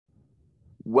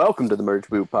Welcome to the Merge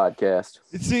Boot Podcast.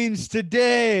 It seems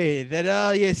today that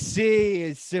all you see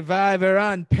is Survivor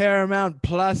on Paramount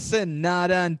Plus and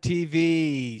not on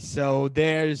TV. So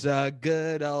there's a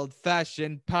good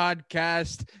old-fashioned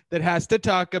podcast that has to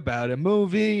talk about a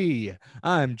movie.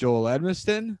 I'm Joel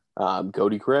Edmiston, I'm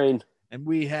Cody Crane. and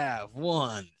we have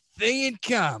one thing in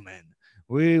common.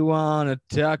 We want to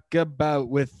talk about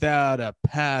Without a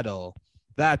Paddle.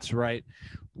 That's right.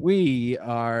 We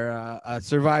are a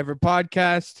Survivor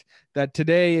podcast that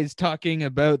today is talking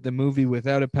about the movie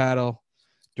Without a Paddle,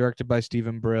 directed by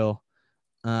Stephen Brill.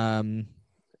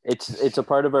 It's a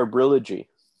part of our Brillogy.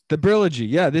 The Brillogy.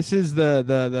 Yeah, this is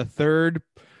the third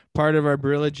part of our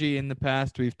Brillogy. In the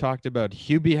past, we've talked about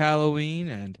Hubie Halloween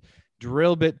and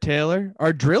Drillbit Taylor,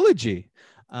 our Drillogy.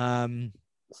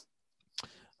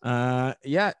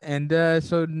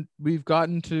 So we've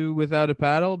gotten to Without a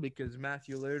Paddle because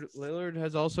Matthew Lillard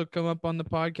has also come up on the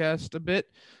podcast a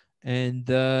bit.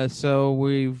 And so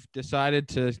we've decided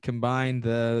to combine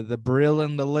the Brill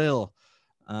and the Lil.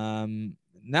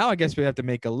 Now I guess we have to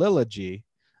make a Lilogy.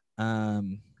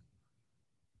 Anyway,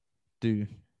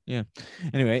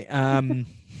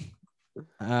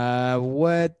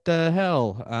 what the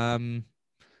hell?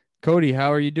 Cody,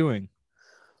 how are you doing?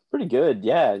 Pretty good.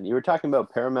 Yeah, you were talking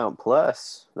about Paramount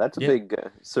Plus. That's a big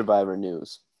Survivor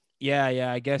news.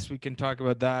 Yeah, I guess we can talk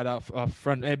about that off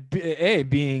front.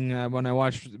 Being when I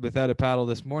watched Without a Paddle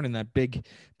this morning, that big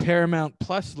Paramount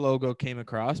Plus logo came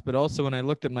across, but also when I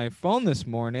looked at my phone this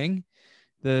morning,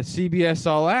 the CBS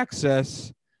All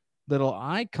Access little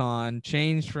icon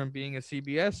changed from being a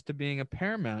CBS to being a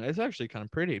Paramount. It's actually kind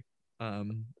of pretty.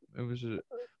 It was,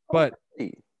 but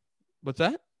what's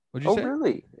that? What'd you say? Oh,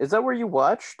 really? Is that where you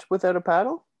watched Without a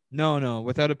Paddle? No.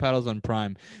 Without a Paddle's on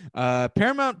Prime.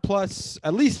 Paramount Plus,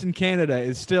 at least in Canada,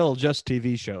 is still just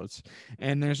TV shows.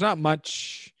 And there's not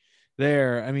much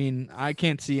there. I mean, I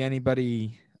can't see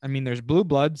anybody. I mean, there's Blue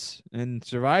Bloods and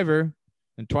Survivor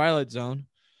and Twilight Zone.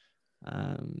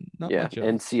 Not much else.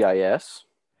 NCIS.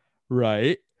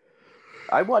 Right.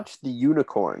 I watched The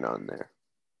Unicorn on there.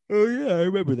 Oh, yeah, I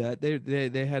remember that.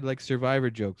 They had like Survivor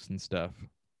jokes and stuff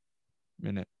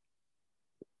in it.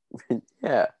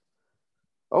 Yeah.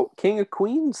 Oh, King of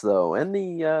Queens, though, and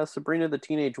the Sabrina the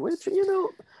Teenage Witch. You know,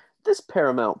 this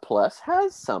Paramount Plus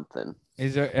has something.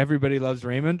 Is there Everybody Loves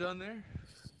Raymond on there?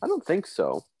 I don't think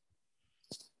so.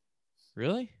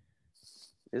 Really?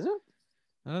 Is it?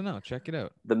 I don't know. Check it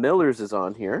out. The Millers is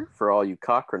on here for all you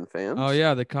Cochrane fans. Oh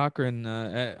yeah, the Cochrane.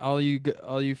 All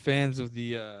you fans of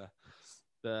the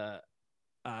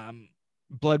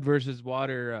Blood versus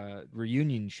Water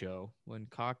reunion show when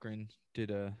Cochrane did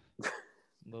a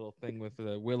little thing with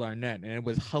Will Arnett, and it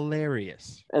was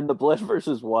hilarious. And the Blood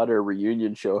versus Water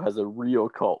reunion show has a real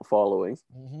cult following.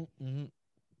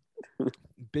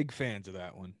 Big fans of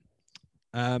that one.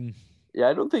 Yeah,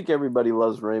 I don't think Everybody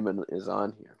Loves Raymond is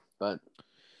on here, but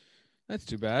that's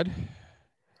too bad.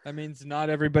 That means not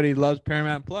everybody loves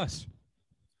Paramount Plus.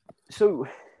 So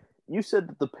you said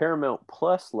that the Paramount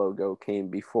Plus logo came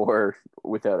before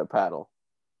Without a Paddle.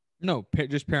 No,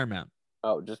 just Paramount.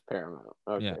 Oh, just Paramount.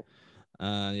 Okay.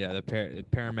 Yeah. The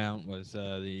Paramount was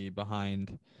the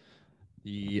behind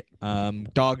the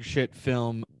dog shit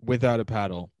film Without a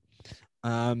Paddle.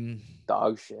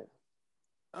 Dog shit.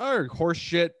 Or horse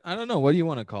shit. I don't know. What do you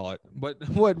want to call it?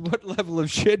 What level of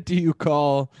shit do you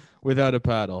call Without a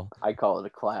Paddle? I call it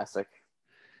a classic.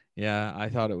 Yeah, I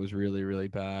thought it was really, really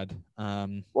bad.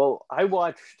 Well, I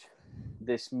watched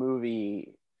this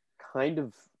movie kind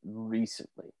of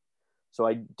recently. So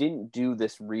I didn't do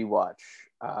this rewatch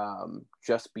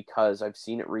just because I've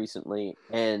seen it recently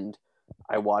and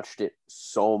I watched it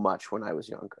so much when I was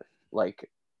younger. Like,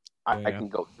 I can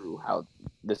go through how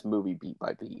this movie beat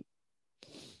by beat.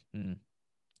 Okay.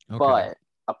 But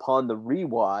upon the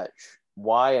rewatch,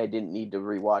 why I didn't need to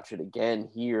rewatch it again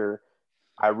here,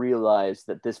 I realized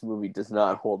that this movie does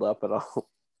not hold up at all.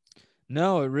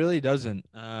 No, it really doesn't.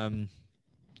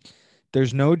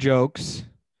 There's no jokes.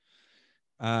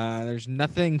 There's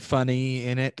nothing funny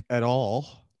in it at all.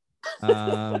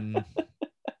 There's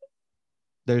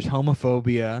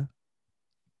homophobia.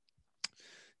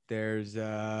 There's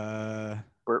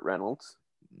Burt Reynolds.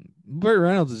 Burt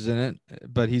Reynolds is in it,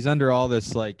 but he's under all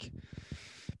this like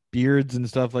beards and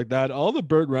stuff like that. All the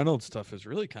Burt Reynolds stuff is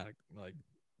really kind of like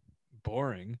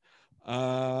boring.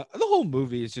 The whole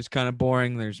movie is just kind of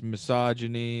boring. There's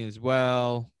misogyny as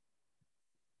well.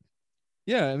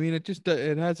 Yeah, I mean,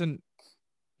 it hasn't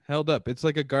held up. It's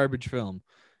like a garbage film,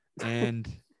 and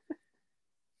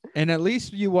at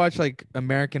least you watch like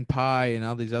American Pie and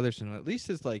all these other things. At least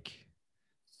it's like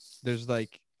there's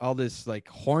like all this like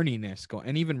horniness going,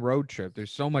 and even Road Trip.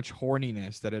 There's so much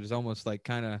horniness that it is almost like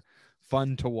kind of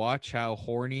fun to watch how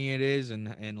horny it is,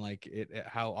 and like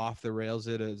how off the rails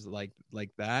it is, like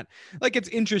that. Like it's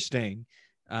interesting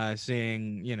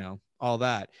seeing, you know, all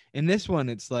that. In this one,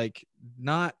 it's like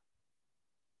not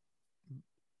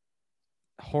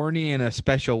horny in a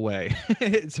special way.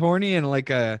 It's horny in like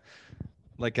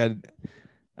like a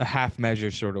a half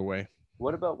measure sort of way.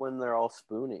 What about when they're all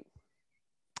spooning?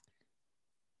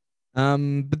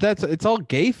 But it's all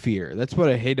gay fear. That's what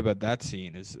I hate about that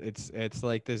scene. Is it's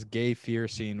like this gay fear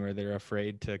scene where they're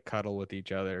afraid to cuddle with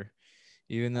each other,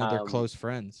 even though they're close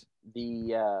friends.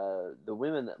 The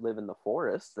women that live in the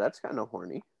forest, that's kind of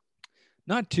horny.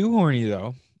 Not too horny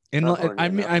though. In Not horny I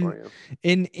mean, enough for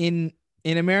you.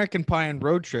 in American Pie and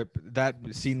Road Trip, that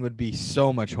scene would be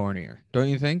so much hornier, don't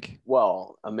you think?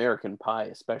 Well, American Pie,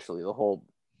 especially, the whole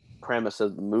premise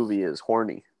of the movie is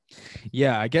horny.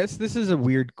 Yeah, I guess this is a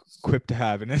weird quip to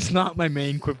have, and it's not my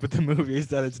main quip with the movie, is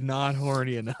that it's not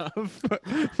horny enough.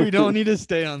 We don't need to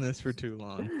stay on this for too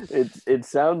long. It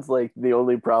sounds like the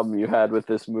only problem you had with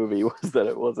this movie was that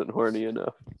it wasn't horny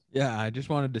enough. Yeah, I just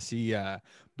wanted to see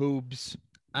boobs.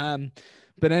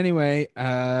 But anyway,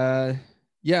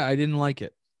 yeah, I didn't like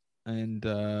it, and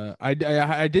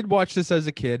I did watch this as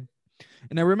a kid,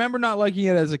 and I remember not liking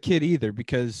it as a kid either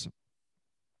because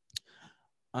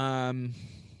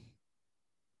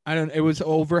I don't. It was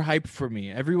overhyped for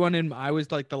me. I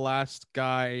was like the last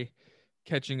guy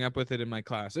catching up with it in my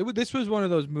class. This was one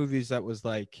of those movies that was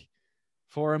like,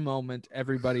 for a moment,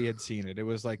 everybody had seen it. It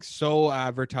was like so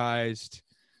advertised.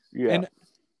 Yeah. And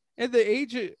at the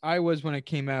age I was when it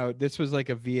came out, this was like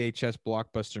a VHS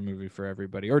blockbuster movie for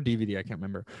everybody, or DVD. I can't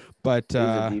remember, but it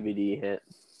was a DVD hit.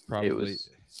 probably.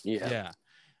 Yeah.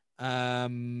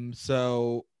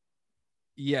 So.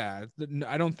 Yeah,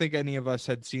 I don't think any of us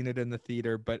had seen it in the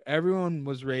theater, but everyone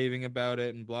was raving about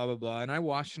it and blah blah blah. And I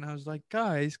watched and I was like,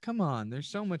 guys, come on, there's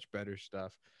so much better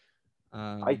stuff.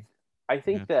 I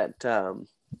think that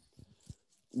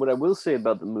what I will say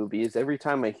about the movie is every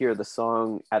time I hear the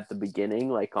song at the beginning,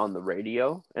 like on the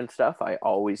radio and stuff, I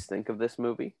always think of this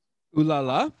movie. Ooh La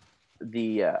La.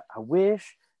 I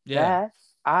wish that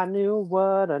I knew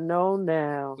what I know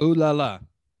now. Ooh La La.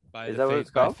 Is that what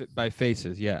it's called? By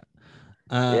Faces, yeah.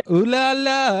 Ooh La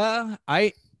La.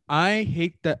 I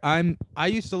hate that. I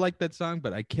used to like that song,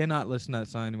 but I cannot listen to that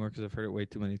song anymore because I've heard it way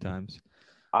too many times.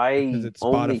 I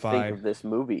only think of this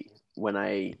movie when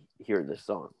I hear this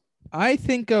song. I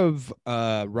think of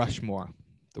Rushmore,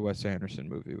 the Wes Anderson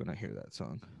movie, when I hear that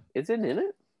song. Is it in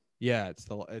it? Yeah,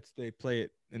 they play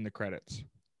it in the credits.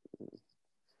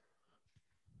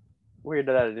 Weird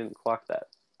that I didn't clock that.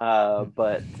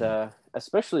 But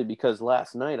especially because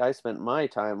last night I spent my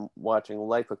time watching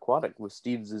Life Aquatic with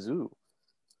Steve Zissou.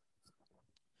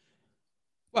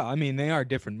 Well, I mean, they are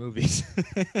different movies.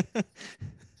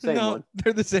 Same one.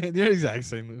 They're the same. They're the exact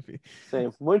same movie.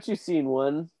 Same. Once you've seen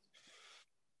one,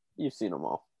 you've seen them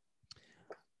all.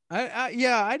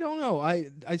 I don't know.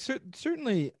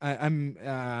 Certainly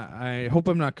I hope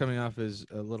I'm not coming off as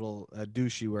a little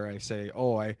douchey where I say,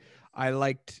 oh, I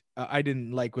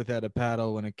didn't like Without a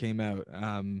Paddle when it came out.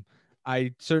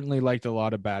 I certainly liked a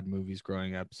lot of bad movies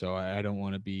growing up, so I don't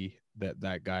want to be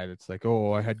that guy that's like,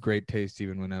 oh, I had great taste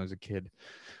even when I was a kid.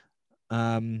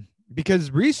 Because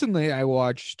recently I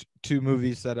watched two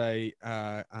movies that I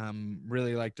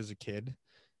really liked as a kid,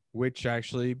 which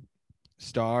actually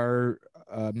star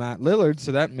Matt Lillard,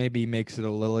 so that maybe makes it a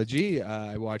Lillogy.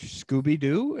 I watched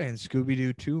Scooby-Doo and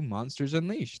Scooby-Doo 2 Monsters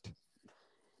Unleashed.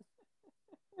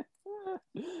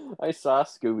 I saw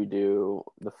Scooby-Doo,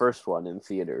 the first one, in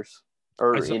theaters,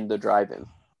 or in the drive-in.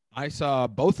 I saw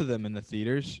both of them in the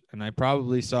theaters, and I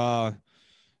probably saw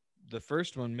the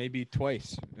first one maybe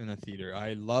twice in a theater.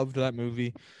 I loved that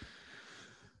movie.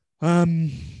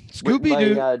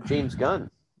 Scooby-Doo. By James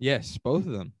Gunn. Yes, both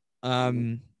of them.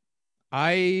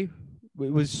 It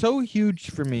was so huge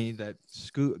for me that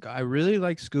I really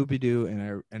liked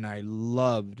Scooby-Doo and I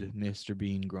loved Mr.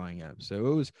 Bean growing up. So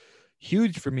it was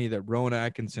huge for me that Rowan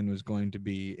Atkinson was going to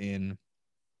be in.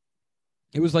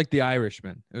 It was like The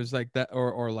Irishman. It was like that,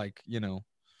 or like, you know,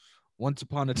 Once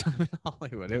Upon a Time in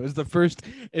Hollywood. It was the first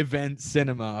event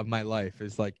cinema of my life.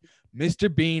 It's like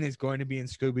Mr. Bean is going to be in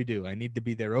Scooby-Doo. I need to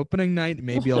be there opening night.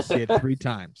 Maybe I'll see it 3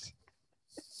 times.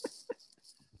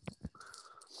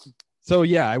 So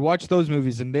yeah, I watched those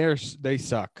movies and they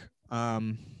suck.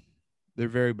 They're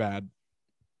very bad.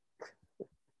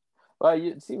 Well,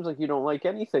 it seems like you don't like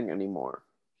anything anymore.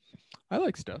 I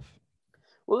like stuff.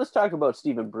 Well, let's talk about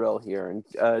Stephen Brill here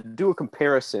and do a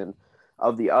comparison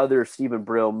of the other Stephen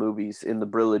Brill movies in the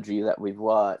Brillogy that we've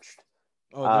watched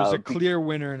Oh, there's a clear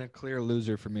winner and a clear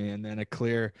loser for me, and then a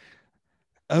clear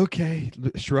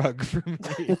shrug for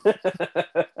me.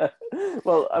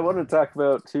 Well, I want to talk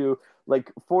about too,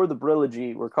 like for the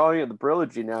Brillogy, we're calling it the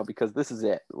Brillogy now because this is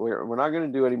it. We're not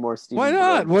going to do any more Why Stephen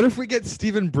not? Brill. What if we get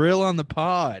Stephen Brill on the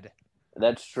pod?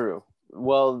 That's true.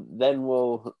 Well, then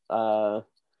We'll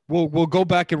go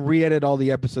back and re-edit all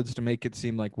the episodes to make it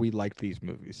seem like we like these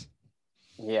movies.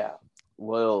 yeah,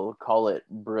 we'll call it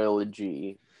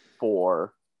Brillogy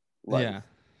for life. Yeah.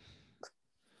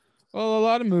 Well, a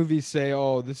lot of movies say,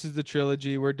 "Oh, this is the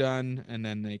trilogy, we're done," and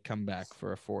then they come back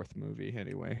for a fourth movie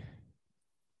anyway.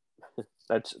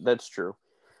 That's true.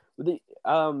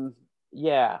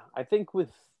 Yeah, I think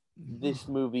with this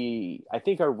movie, I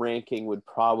think our ranking would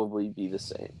probably be the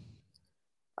same.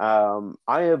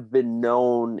 I have been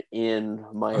known in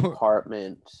my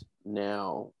apartment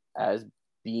now as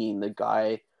being the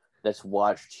guy that's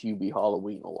watched Hubie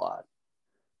Halloween a lot.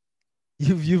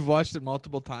 You've watched it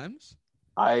multiple times?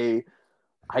 I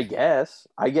guess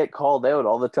I get called out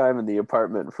all the time in the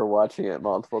apartment for watching it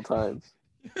multiple times.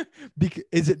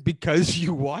 Is it because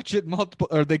you watch it multiple?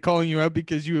 Are they calling you out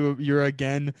because you're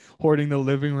again hoarding the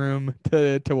living room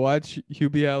to watch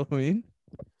Hubie Halloween?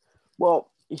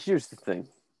 Well, here's the thing.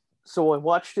 So I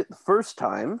watched it the first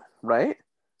time, right?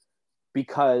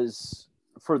 Because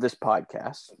for this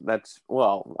podcast,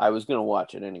 I was going to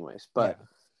watch it anyways, but yeah.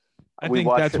 I think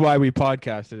that's why we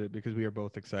podcasted it, because we are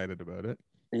both excited about it.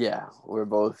 Yeah, we're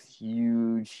both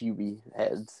huge Hubie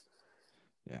heads.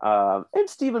 Yeah. And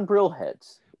Stephen Brill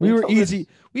heads. We were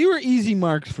easy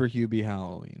marks for Hubie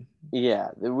Halloween. Yeah,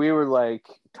 we were like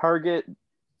target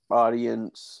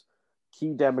audience,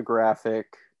 key demographic,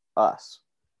 us.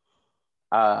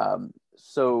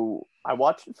 So I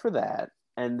watched it for that,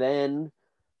 and then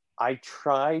I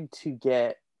tried to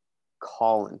get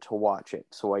Colin to watch it,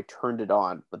 so I turned it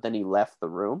on, but then he left the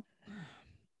room.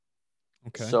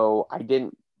 Okay. So I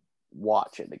didn't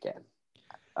watch it again.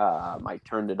 I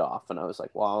turned it off, and I was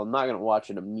like, well, I'm not going to watch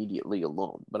it immediately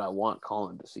alone, but I want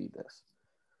Colin to see this.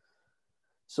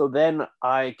 So then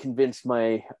I convinced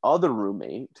my other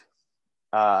roommate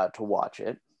to watch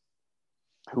it,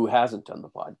 who hasn't done the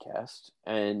podcast,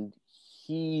 and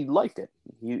he liked it.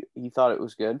 He thought it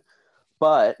was good,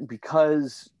 but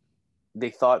because they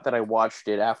thought that I watched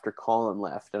it after Colin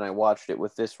left, and I watched it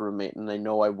with this roommate, and they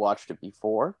know I watched it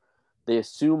before, they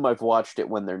assume I've watched it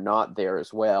when they're not there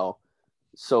as well.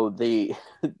 So they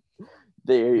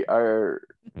are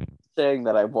saying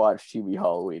that I've watched Hubie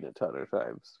Halloween a ton of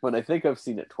times when I think I've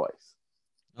seen it twice.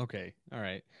 Okay, all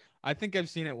right. I think I've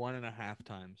seen it 1.5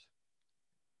 times.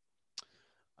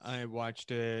 I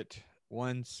watched it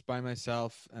once by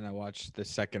myself, and I watched the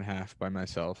second half by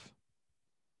myself.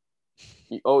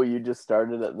 Oh, you just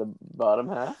started at the bottom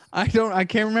half? I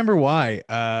can't remember why.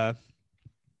 I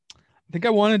think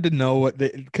I wanted to know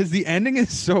because the ending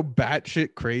is so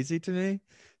batshit crazy to me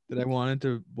that I wanted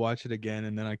to watch it again,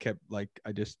 and then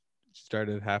I just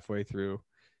started halfway through.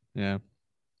 Yeah.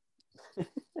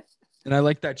 And I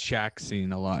like that shack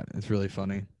scene a lot. It's really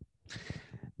funny.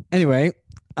 Anyway,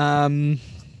 we're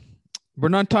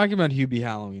not talking about Hubie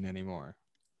Halloween anymore.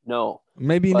 No.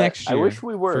 Maybe next year. I wish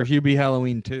we were. For Hubie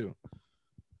Halloween 2.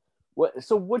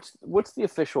 So what's the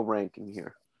official ranking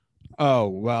here? Oh,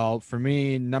 well, for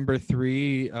me, number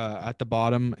 3 at the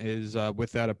bottom is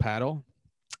Without a Paddle.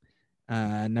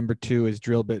 Number 2 is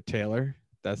Drill Bit Taylor.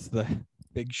 That's the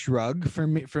big shrug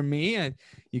from me.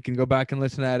 You can go back and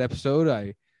listen to that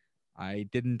episode. I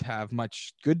didn't have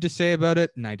much good to say about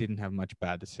it, and I didn't have much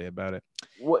bad to say about it.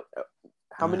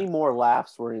 How many more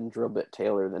laughs were in Drill Bit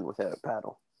Taylor than Without a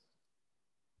Paddle?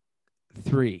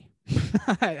 3.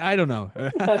 I don't know.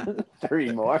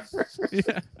 3 more.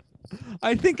 Yeah.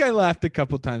 I think I laughed a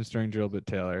couple times during Drill Bit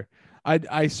Taylor.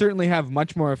 I certainly have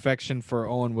much more affection for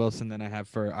Owen Wilson than I have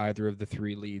for either of the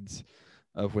 3 leads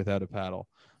of Without a Paddle.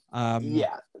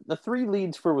 Yeah, the 3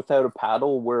 leads for Without a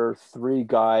Paddle were 3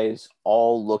 guys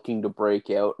all looking to break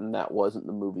out, and that wasn't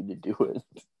the movie to do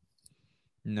it.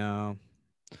 No.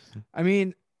 I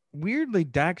mean, weirdly,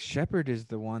 Dax Shepard is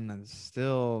the one that's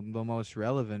still the most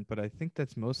relevant, but I think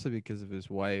that's mostly because of his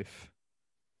wife.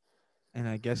 And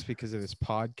I guess because of his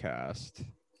podcast.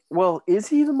 Well, is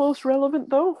he the most relevant,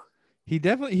 though? He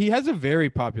has a very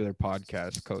popular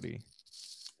podcast, Cody.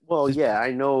 Well, yeah,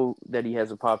 I know that he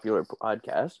has a popular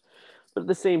podcast, but at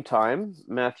the same time,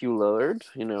 Matthew Lillard,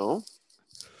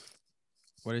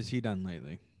 What has he done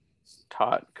lately?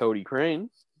 Taught Cody Crane.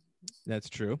 That's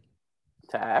true.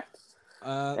 To act.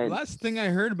 Last thing I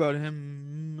heard about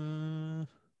him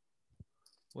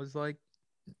was like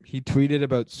he tweeted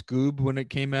about Scoob when it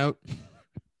came out.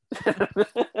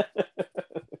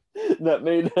 that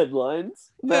made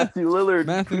headlines. Yeah. Matthew Lillard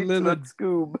Matthew tweets Lillard. about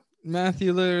Scoob.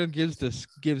 Matthew Lillard gives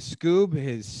Scoob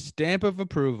his stamp of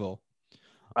approval.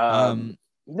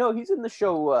 He's in the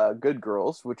show Good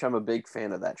Girls, which I'm a big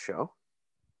fan of that show.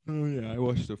 Oh yeah, I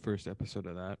watched the first episode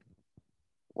of that.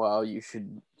 Well, you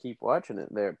should keep watching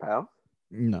it there, pal.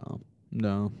 No.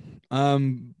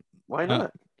 Why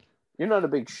not? You're not a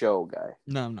big show guy.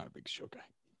 No, I'm not a big show guy.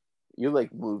 You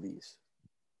like movies.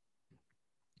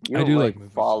 You I don't do like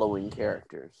movies. following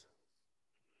characters.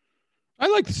 I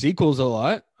like the sequels a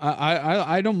lot.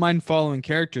 I don't mind following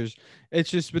characters. It's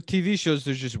just with TV shows,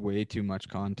 there's just way too much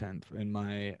content in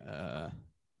my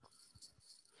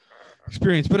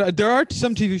experience. But there are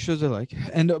some TV shows I like,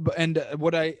 and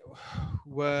what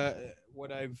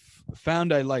I've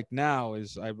found I like now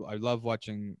is I love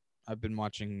watching. I've been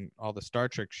watching all the Star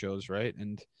Trek shows, right?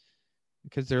 And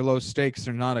because they're low stakes,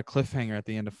 they're not a cliffhanger at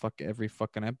the end of every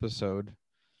fucking episode.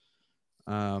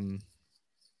 So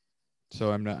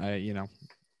I'm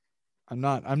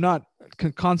not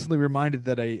constantly reminded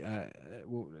that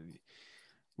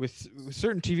with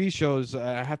certain TV shows,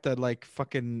 I have to like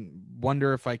fucking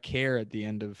wonder if I care at the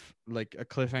end of like a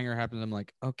cliffhanger happens. I'm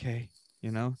like, okay, I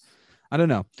don't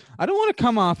know. I don't want to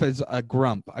come off as a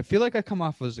grump. I feel like I come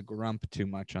off as a grump too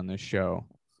much on this show.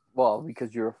 Well,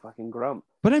 because you're a fucking grump.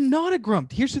 But I'm not a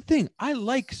grump. Here's the thing. I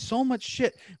like so much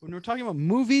shit. When we're talking about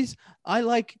movies, I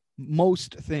like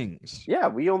most things. Yeah,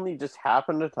 we only just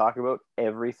happen to talk about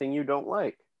everything you don't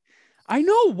like. I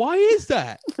know. Why is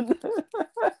that?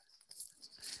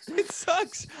 It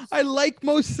sucks. I like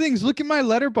most things. Look at my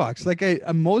letterbox. Like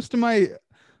most of my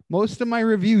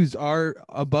reviews are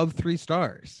above 3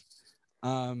 stars.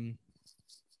 I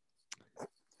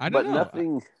don't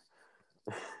know.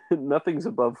 Nothing's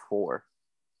above 4.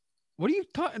 What are you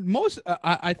talking?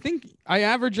 I think I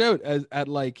average out at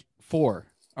like 4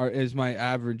 is my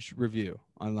average review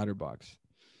on Letterboxd.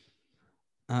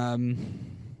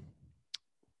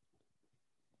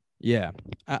 Yeah,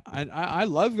 I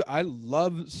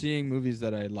love seeing movies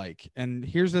that I like. And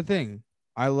here's the thing,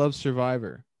 I love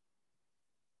Survivor,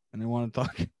 and I want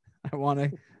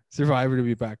Survivor to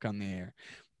be back on the air.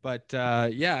 But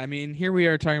yeah, I mean, here we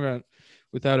are talking about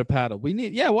Without a Paddle. Why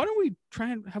don't we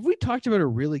have we talked about a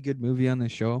really good movie on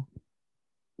this show?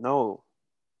 No.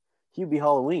 Hubie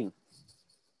Halloween.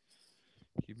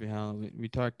 We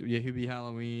talked, Hubie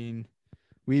Halloween.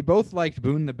 We both liked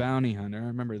Boone the Bounty Hunter. I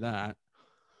remember that.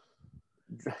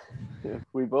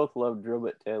 We both loved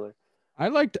Drillbit Taylor. I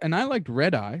liked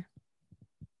Red Eye.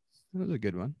 That was a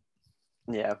good one.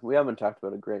 Yeah, we haven't talked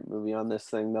about a great movie on this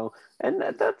thing though, and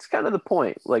that's kind of the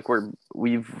point. Like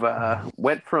we've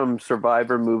went from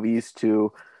Survivor movies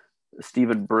to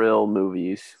Stephen Brill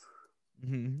movies,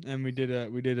 and we did a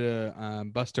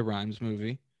Busta Rhymes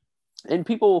movie, and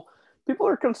people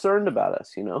are concerned about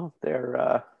us.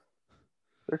 They're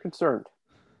concerned.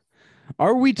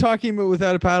 Are we talking about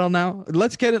Without a Paddle now?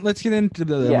 Let's get into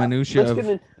the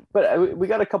minutia. But we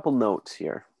got a couple notes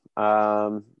here.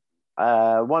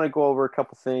 I want to go over a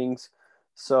couple things.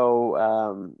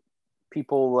 So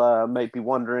people might be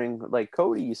wondering, like,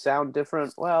 Cody, you sound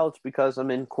different. Well, it's because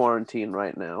I'm in quarantine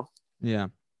right now. Yeah.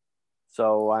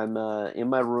 So I'm in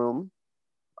my room.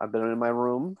 I've been in my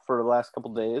room for the last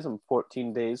couple days. I'm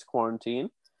 14 days quarantine.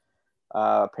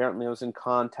 Apparently I was in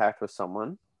contact with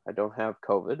someone. I don't have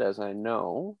COVID, as I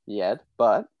know yet,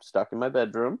 but stuck in my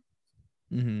bedroom.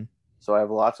 Mm-hmm. So I have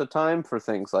lots of time for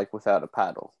things like Without a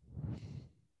Paddle.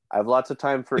 I have lots of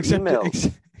time for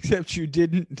emails. Except you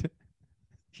didn't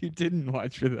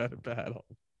watch Without a Paddle.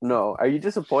 No. Are you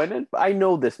disappointed? I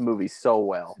know this movie so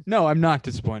well. No, I'm not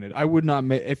disappointed. I would not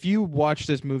if you watched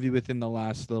this movie within the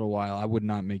last little while, I would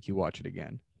not make you watch it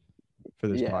again for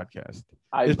this podcast.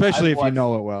 Especially if you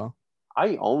know it well.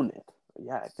 I own it.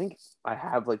 Yeah, I think I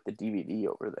have like the DVD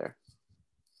over there.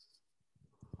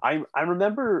 I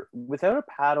remember Without a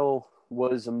Paddle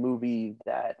was a movie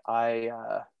that I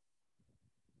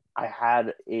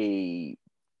had a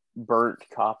burnt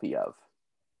copy of.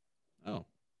 Oh.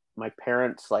 My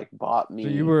parents bought me. So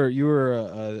you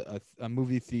were a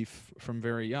movie thief from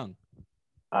very young.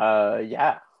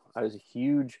 Yeah, I was a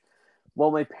huge. Well,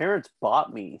 my parents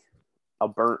bought me a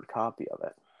burnt copy of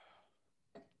it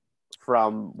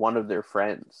from one of their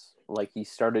friends. Like, he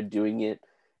started doing it,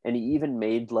 and he even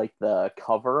made like the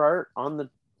cover art on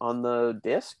the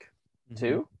disc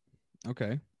too.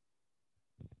 Okay.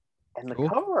 And the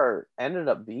cover art ended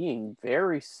up being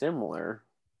very similar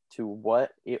to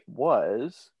what it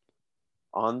was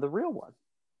on the real one.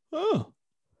 Oh.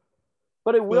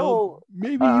 But it will...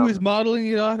 Maybe he was modeling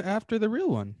it after the real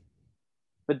one.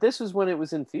 But this is when it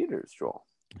was in theaters, Joel.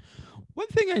 One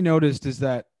thing I noticed is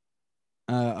that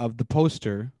of the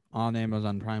poster on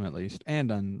Amazon Prime at least,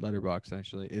 and on Letterboxd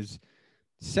actually, is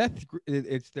Seth.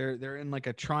 It's they're in like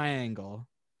a triangle,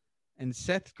 and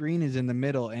Seth Green is in the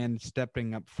middle and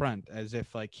stepping up front as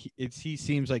if like he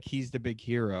seems like he's the big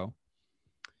hero,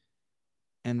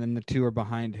 and then the two are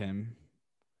behind him.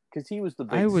 Because he was the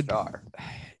I big would. star.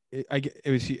 I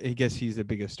guess he's the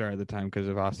biggest star at the time because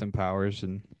of Austin Powers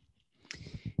and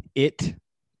It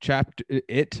chapter.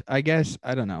 It, I guess.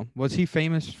 I don't know. Was he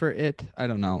famous for It? I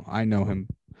don't know. I know him,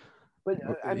 But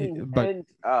I mean, but and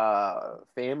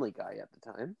Family Guy at the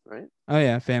time, right? oh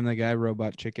yeah, Family Guy,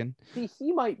 Robot Chicken. See,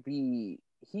 he might be.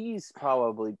 He's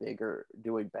probably bigger,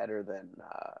 doing better than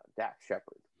Dax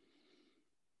Shepard.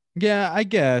 Yeah, I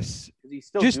guess. Because he's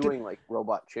still Just doing like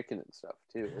Robot Chicken and stuff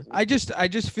too, isn't he? I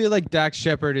just feel like Dax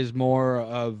Shepard is more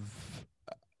of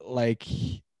like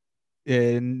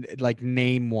in like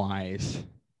name wise.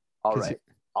 All right,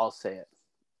 I'll say it.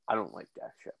 I don't like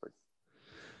Dax Shepard.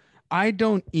 I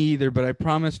don't either, but I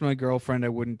promised my girlfriend I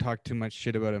wouldn't talk too much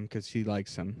shit about him because he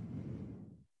likes him.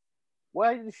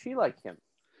 Why does she like him?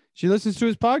 She listens to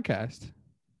his podcast.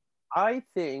 I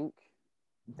think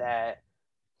that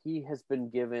he has been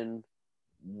given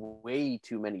way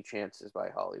too many chances by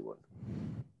Hollywood.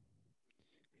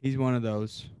 He's one of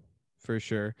those for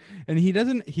sure. And he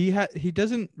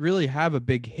doesn't really have a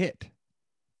big hit.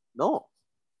 No.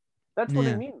 That's what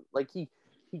I mean. Like he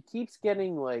keeps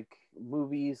getting like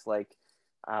movies like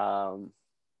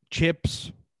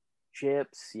Chips,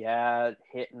 yeah,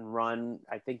 Hit and Run.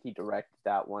 I think he directed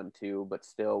that one too, but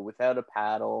still Without a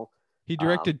Paddle. He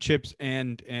directed Chips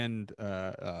and Hit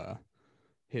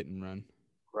and Run.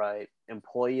 Right.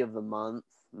 Employee of the Month.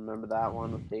 Remember that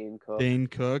one with Dane Cook? Dane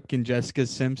Cook and Jessica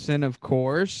Simpson, of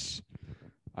course.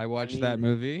 I watched that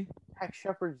movie. Dax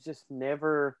Shepard's just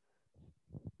never,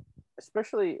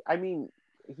 especially, I mean,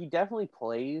 he definitely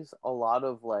plays a lot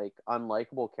of like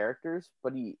unlikable characters,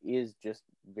 but he is just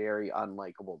very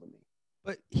unlikable to me.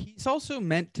 But he's also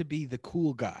meant to be the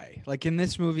cool guy. Like in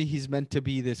this movie, he's meant to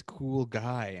be this cool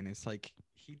guy, and it's like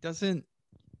he doesn't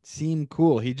seem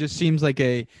cool. He just seems like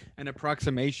an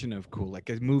approximation of cool, like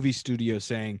a movie studio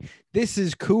saying, "This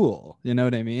is cool." You know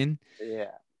what I mean?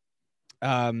 Yeah.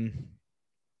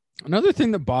 Another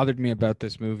thing that bothered me about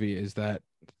this movie is that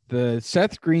the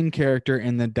Seth Green character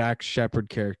and the Dax Shepard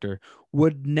character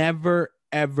would never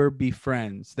ever be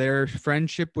friends. Their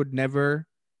friendship would never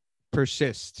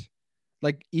persist.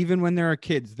 Like even when they were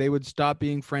kids, they would stop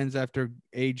being friends after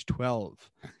age 12.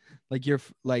 Like you're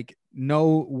like,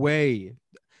 no way.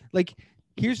 Like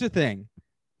here's the thing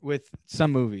with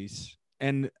some movies,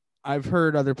 and I've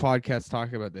heard other podcasts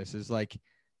talk about this, is like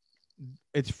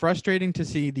it's frustrating to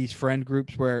see these friend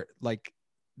groups where like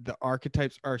the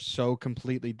archetypes are so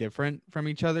completely different from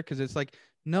each other, because it's like,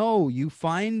 no, you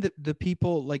find the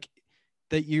people like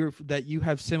that you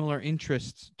have similar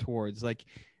interests towards. Like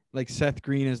Seth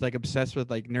Green is like obsessed with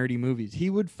like nerdy movies. He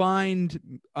would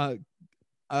find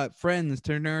friends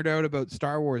to nerd out about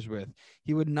Star Wars with.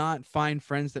 He would not find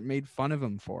friends that made fun of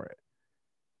him for it.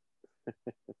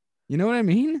 You know what I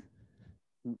mean?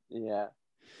 Yeah.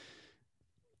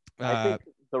 I think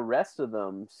the rest of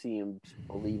them seemed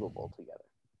believable together.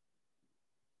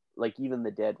 Like even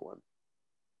the dead one.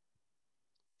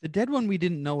 The dead one we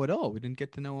didn't know at all. We didn't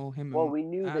get to know him. Well, we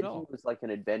knew that he was like an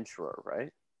adventurer,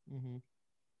 right? Mm-hmm.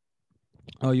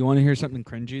 Oh, you want to hear something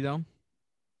cringy though?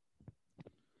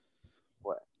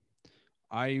 What?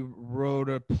 I wrote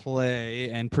a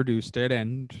play and produced it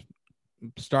and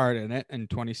starred in it in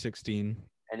 2016.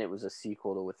 And it was a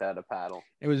sequel to Without a Paddle.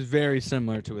 It was very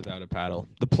similar to Without a Paddle.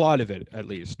 The plot of it, at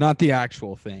least. Not the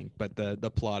actual thing, but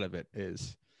the plot of it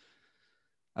is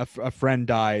a friend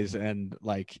dies and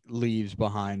like leaves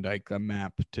behind like a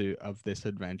map of this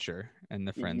adventure. And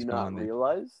the friends go on. Did you not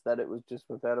realize that it was just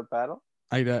Without a Paddle?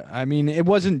 I mean, it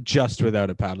wasn't just Without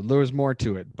a Paddle. There was more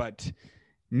to it. But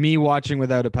me watching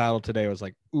Without a Paddle today was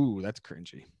like, ooh, that's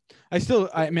cringy. I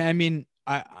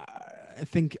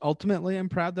think ultimately I'm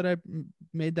proud that I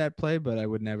made that play, but I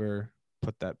would never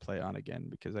put that play on again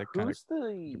because I kind of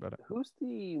who's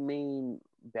the main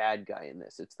bad guy in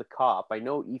this? It's the cop. I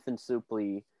know Ethan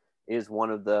Suplee is one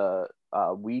of the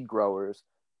weed growers,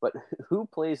 but who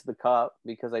plays the cop?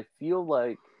 Because I feel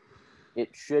like it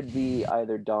should be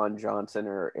either Don Johnson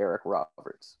or Eric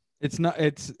Roberts. It's not.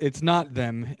 It's not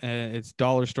them. It's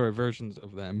dollar store versions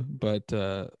of them, but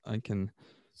I can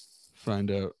find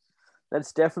out.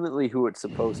 That's definitely who it's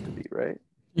supposed to be, right?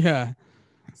 Yeah.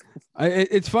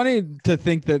 It's funny to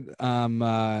think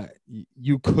that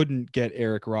you couldn't get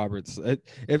Eric Roberts.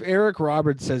 If Eric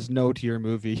Roberts says no to your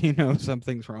movie, you know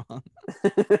something's wrong.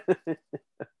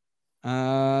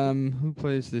 Who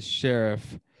plays the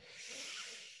sheriff?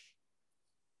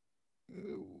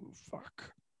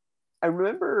 I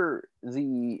remember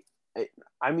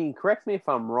I mean, correct me if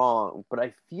I'm wrong, but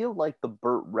I feel like the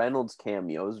Burt Reynolds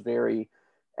cameo is very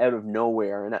out of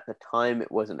nowhere, and at the time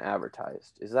it wasn't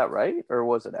advertised. Is that right, or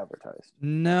was it advertised?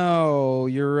 No,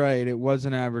 you're right. It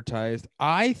wasn't advertised.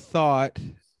 I thought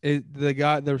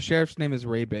the sheriff's name is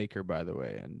Ray Baker, by the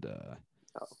way, and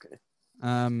Oh, okay.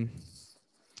 um,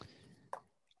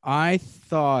 I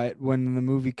thought when the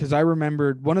movie, because I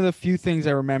remembered one of the few things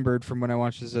I remembered from when I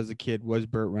watched this as a kid was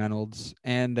Burt Reynolds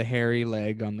and the hairy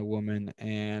leg on the woman,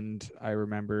 and I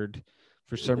remembered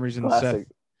for some reason Seth. Classic.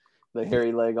 The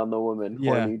hairy leg on the woman,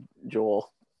 Yeah, horny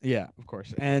Joel. yeah, of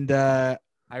course, and I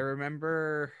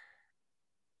remember.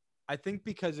 I think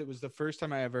because it was the first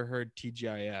time I ever heard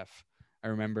TGIF. I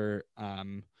remember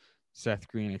Seth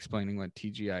Green explaining what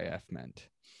TGIF meant.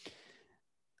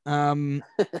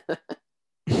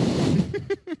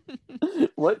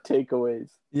 What takeaways?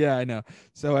 Yeah, I know.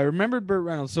 So I remembered Burt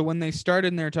Reynolds. So when they started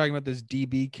and they were talking about this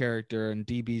DB character and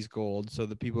DB's gold, so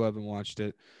the people who haven't watched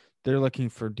it, they're looking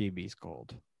for DB's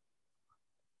gold.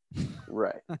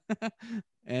 Right.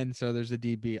 And so there's a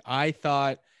DB. I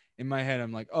thought in my head,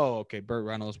 I'm like, oh, okay, Burt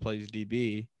Reynolds plays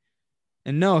DB.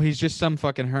 And no, he's just some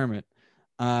fucking hermit.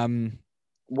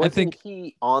 Wasn't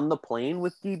he on the plane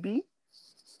with DB?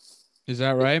 Is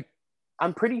that right?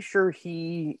 I'm pretty sure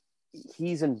he's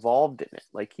involved in it.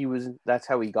 Like that's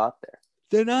how he got there.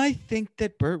 Then I think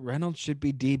that Burt Reynolds should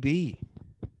be DB.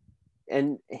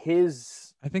 And I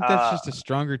think that's just a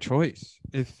stronger choice.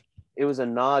 If it was a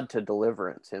nod to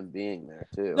Deliverance, him being there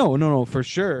too. No, for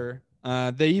sure.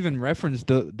 They even referenced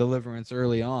Deliverance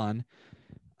early on.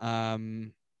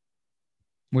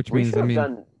 Which means, I mean,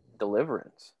 done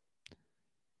Deliverance.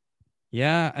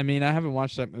 Yeah, I mean, I haven't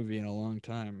watched that movie in a long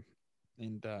time,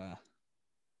 and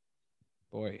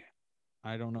boy,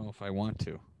 I don't know if I want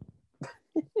to.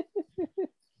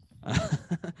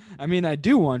 I mean, I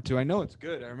do want to. I know it's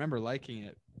good. I remember liking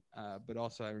it, but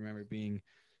also I remember being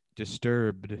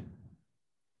disturbed.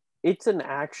 It's an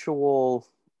actual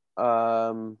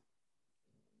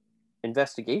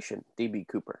investigation, DB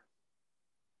Cooper.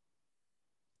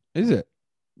 Is it?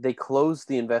 They closed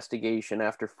the investigation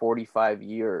after 45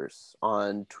 years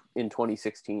in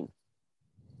 2016.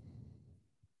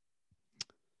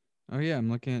 Oh yeah,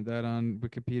 I'm looking at that on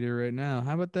Wikipedia right now.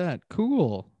 How about that?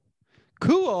 Cool.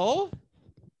 Cool.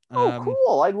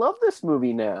 Cool. I love this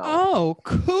movie now. Oh,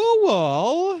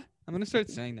 cool. I'm going to start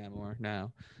saying that more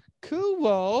now.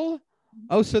 Cool.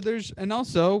 Oh, so and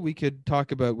also we could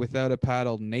talk about Without a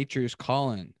Paddle, Nature's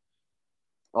Calling.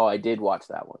 Oh, I did watch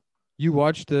that one. You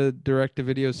watched the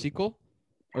direct-to-video sequel?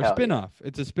 Or Hell spin-off? Yeah.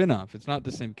 It's a spin-off. It's not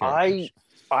the same characters.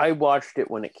 I watched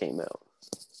it when it came out.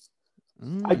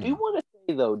 I do want to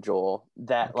say, though, Joel,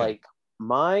 that,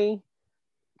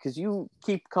 because you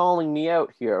keep calling me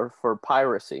out here for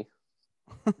piracy.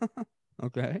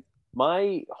 Okay.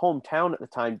 My hometown at the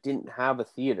time didn't have a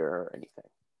theater or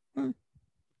anything.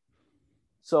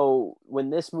 So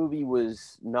when this movie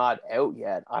was not out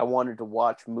yet, I wanted to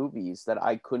watch movies that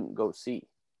I couldn't go see.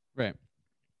 Right.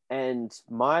 And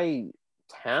my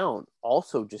town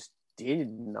also just did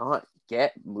not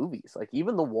get movies. Like,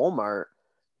 even the Walmart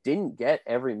didn't get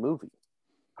every movie.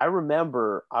 I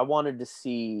remember I wanted to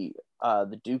see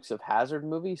the Dukes of Hazzard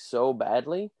movie so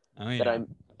badly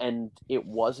and it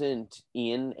wasn't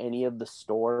in any of the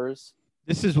stores.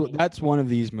 That's one of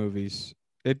these movies.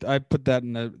 I put that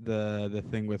in the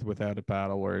thing with Without a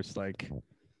Paddle, where it's like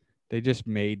they just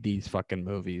made these fucking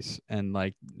movies, and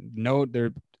like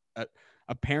they're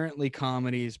apparently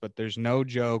comedies, but there's no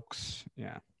jokes.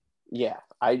 Yeah,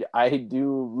 I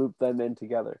do loop them in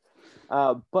together.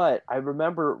 But I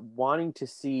remember wanting to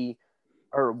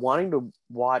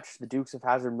watch the Dukes of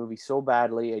Hazzard movie so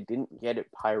badly. I didn't get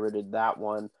it pirated, that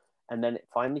one. And then it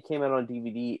finally came out on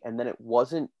DVD, and then it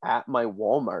wasn't at my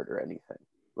Walmart or anything.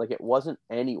 Like, it wasn't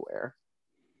anywhere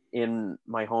in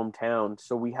my hometown.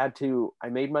 So I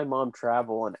made my mom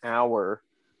travel an hour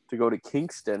to go to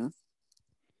Kingston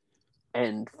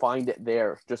and find it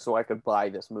there just so I could buy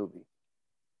this movie.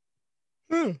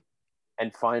 And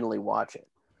finally watch it.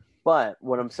 But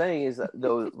what I'm saying is that,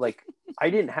 though, like, I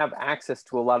didn't have access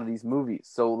to a lot of these movies.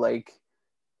 So, like,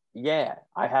 yeah,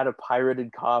 I had a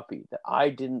pirated copy that I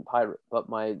didn't pirate, but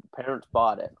my parents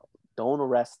bought it. Don't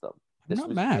arrest them. I'm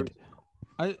not mad.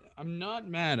 I'm not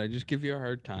mad. I just give you a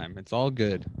hard time. It's all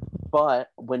good.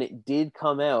 But when it did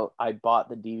come out, I bought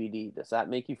the DVD. Does that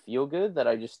make you feel good that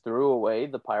I just threw away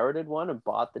the pirated one and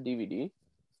bought the DVD?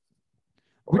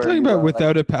 We're talking about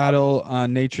Without a Paddle,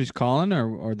 Nature's Calling,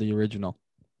 or the original?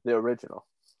 The original.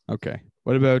 Okay.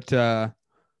 What about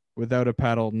Without a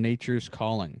Paddle, Nature's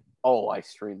Calling? Oh, I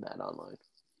streamed that online.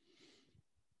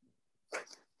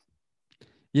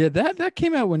 Yeah, that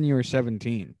came out when you were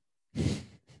 17.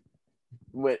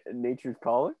 What, Nature's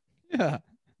Calling? Yeah,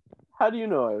 How do you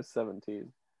know I was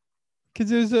 17?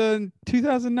 because it was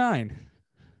 2009.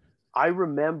 I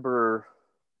remember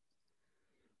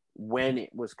when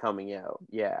it was coming out.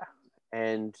 Yeah.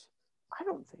 And I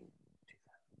don't think.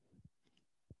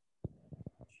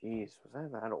 Jeez,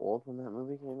 was I that old when that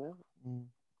movie came out?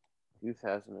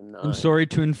 2009. I'm sorry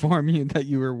to inform you that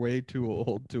you were way too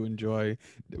old to enjoy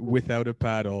Without a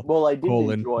Paddle, Well, I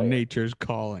didn't enjoy it. Nature's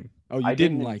Calling. Oh, you I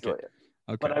didn't didn't like enjoy it. it.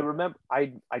 Okay. But I remember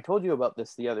I told you about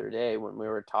this the other day when we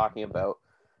were talking about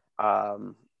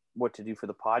what to do for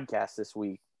the podcast this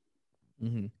week.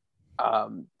 Mm-hmm.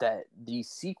 That these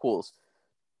sequels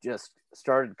just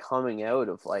started coming out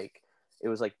of like it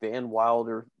was like Van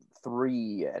Wilder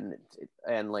 3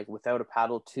 and like Without a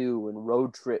Paddle 2 and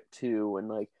Road Trip 2 and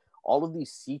like all of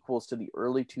these sequels to the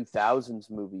early 2000s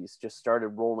movies just started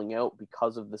rolling out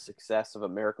because of the success of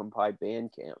American Pie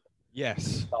Bandcamp.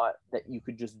 Yes. Thought that you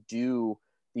could just do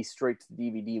these straight to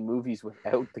DVD movies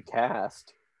without the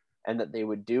cast and that they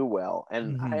would do well.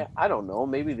 And I don't know,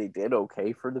 maybe they did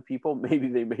okay for the people. Maybe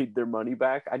they made their money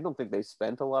back. I don't think they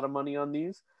spent a lot of money on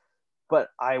these. But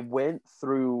I went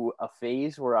through a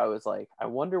phase where I was like, I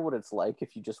wonder what it's like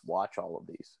if you just watch all of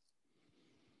these.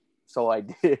 So I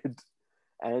did.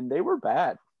 And they were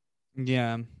bad.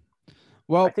 Yeah.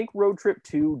 Well, I think Road Trip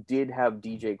 2 did have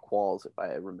DJ Qualls, if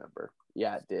I remember.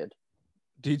 Yeah, it did.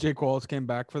 DJ Qualls came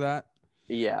back for that?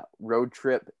 Yeah. Road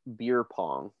Trip Beer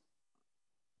Pong.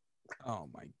 Oh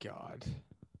my god.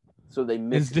 So they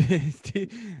mixed.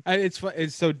 It's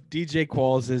so DJ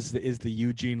Qualls is the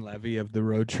Eugene Levy of the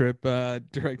Road Trip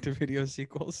direct-to-video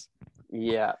sequels.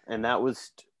 Yeah, and that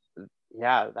was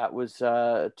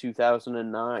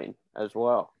 2009 as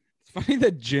well. It's funny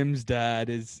that Jim's dad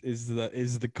is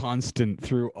the constant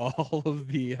through all of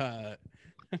the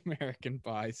American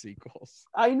Pie sequels.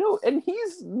 I know, and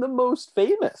he's the most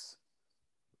famous.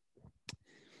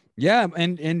 Yeah,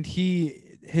 and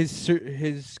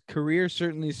his career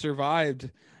certainly survived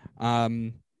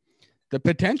the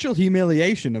potential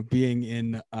humiliation of being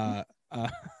in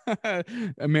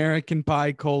American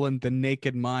Pie : The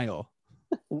Naked Mile.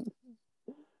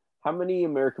 How many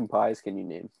American Pies can you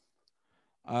name?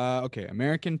 Okay,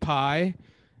 American Pie,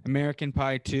 American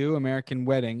Pie 2, American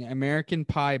Wedding, American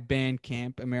Pie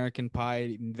Bandcamp, American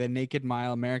Pie The Naked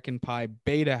Mile, American Pie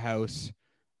Beta House,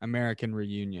 American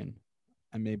Reunion.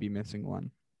 I may be missing one.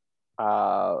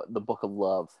 The Book of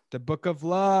Love. The Book of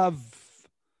Love.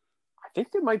 I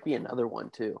think there might be another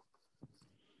one too.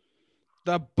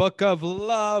 The Book of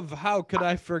Love. How could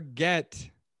I forget?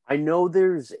 I know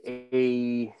there's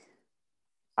a.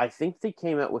 I think they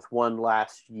came out with one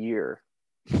last year.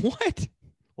 What?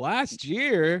 Last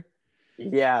year?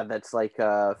 Yeah, that's like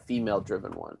a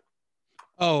female-driven one.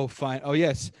 Oh, fine. Oh,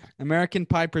 yes. American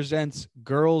Pie presents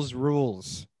Girls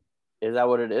Rules. Is that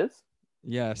what it is?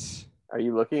 Yes. Are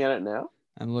you looking at it now?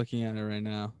 I'm looking at it right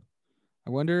now. I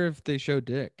wonder if they show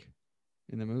Dick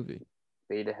in the movie.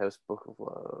 Beta House Book of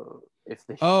Love. If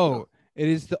they show. It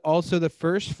is also the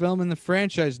first film in the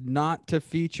franchise not to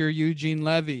feature Eugene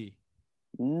Levy.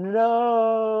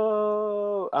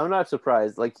 No, I'm not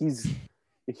surprised. Like he's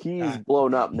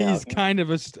blown up now. He's kind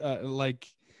of like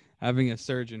having a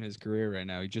surge in his career right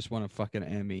now. He just won a fucking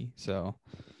Emmy. So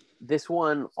this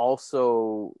one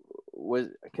also was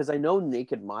because I know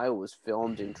Naked Mile was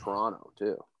filmed in Toronto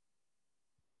too.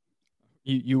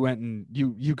 You went and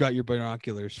you got your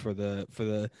binoculars for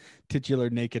the titular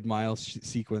Naked Mile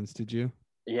sequence, did you?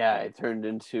 Yeah, it turned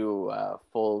into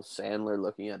full Sandler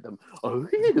looking at them.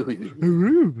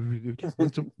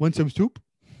 Want some soup?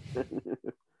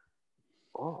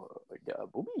 Oh,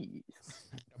 boobies.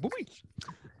 Boobies.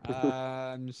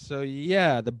 So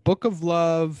yeah, The Book of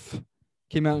Love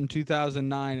came out in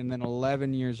 2009, and then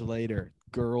 11 years later,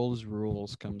 Girls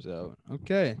Rules comes out.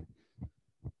 Okay,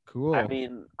 cool. I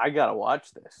mean, I gotta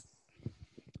watch this.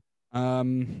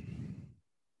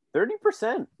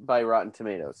 30% by Rotten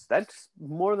Tomatoes. That's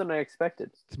more than I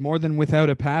expected. It's more than Without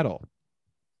a Paddle.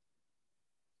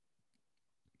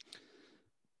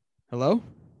 Hello?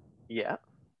 Yeah.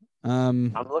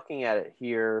 I'm looking at it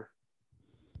here.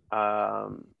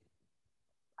 After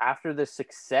the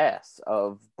success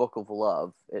of Book of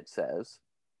Love, it says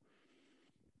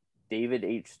David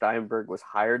H. Steinberg was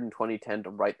hired in 2010 to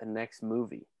write the next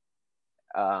movie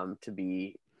to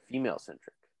be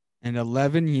female-centric. And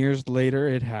 11 years later,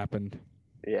 it happened.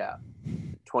 Yeah.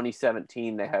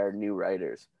 2017, they hired new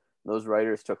writers. Those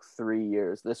writers took 3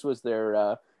 years. This was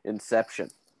their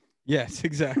inception. Yes,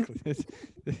 exactly.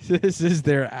 This is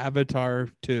their Avatar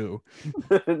 2.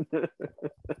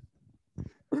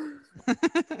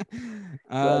 Glad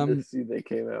to um, see they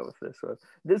came out with this one.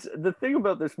 The thing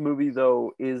about this movie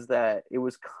though is that it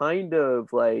was kind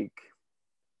of like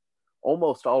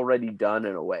almost already done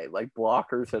in a way. Like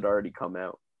blockers had already come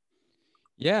out.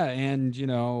 yeah, and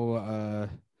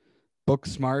Book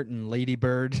Smart and Lady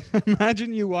Bird.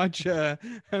 Imagine you watch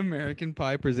American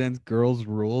Pie presents Girls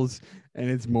Rules, and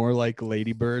it's more like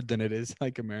Lady Bird than it is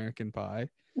like American Pie.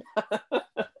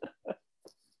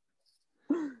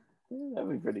 That'd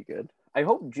be pretty good. I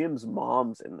hope Jim's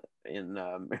mom's in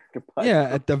American Pie. Yeah,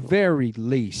 at the very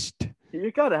least.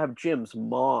 You got to have Jim's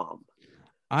mom.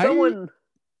 I Someone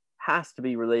has to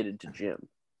be related to Jim,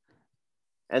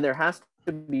 and there has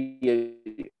to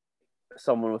be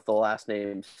someone with the last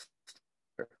name.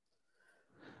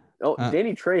 Oh,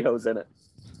 Danny Trejo's in it.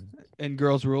 in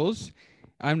Girls Rules.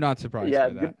 I'm not surprised Yeah,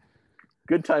 by that.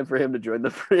 good time for him to join the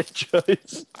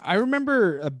franchise. I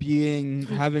remember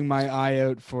having my eye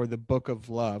out for the Book of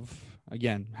Love.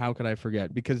 Again, how could I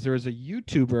forget? Because there was a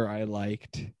YouTuber I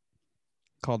liked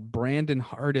called Brandon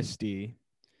Hardesty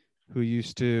who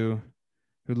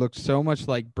looked so much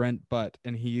like Brent Butt,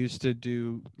 and he used to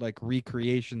do like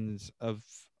recreations of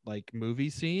like movie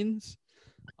scenes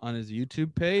on his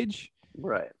YouTube page.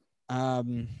 Right.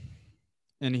 And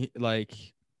he like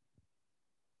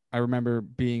I remember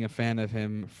being a fan of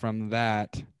him from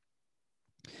that.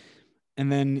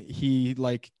 And then he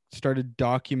like started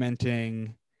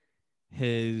documenting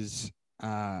his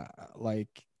like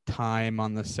time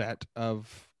on the set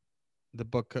of the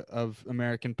Book of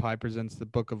American Pie presents the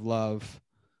Book of Love,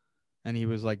 and he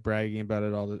was like bragging about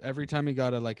it every time he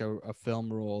got a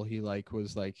film role. He like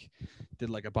was like did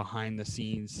like a behind the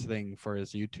scenes thing for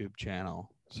his YouTube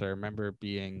channel. So I remember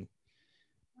being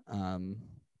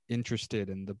interested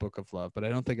in the Book of Love, but I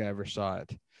don't think I ever saw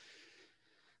it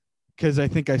because I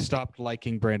think I stopped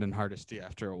liking Brandon Hardesty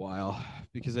after a while,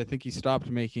 because I think he stopped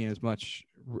making as much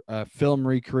film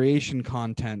recreation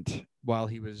content while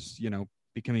he was,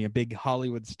 becoming a big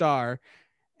Hollywood star.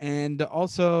 And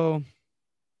also,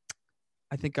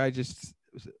 I think I just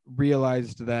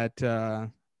realized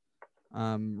that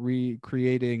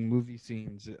recreating movie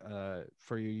scenes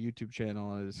for your YouTube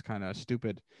channel is kind of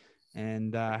stupid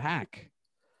and hack.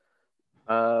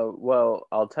 Well,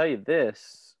 I'll tell you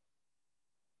this.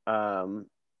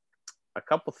 A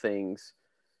couple things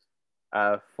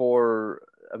for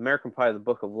American Pie: The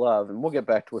Book of Love, and we'll get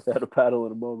back to Without a Paddle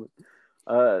in a moment.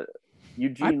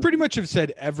 Eugene, I pretty much have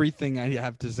said everything I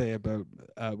have to say about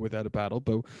Without a Paddle,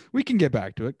 but we can get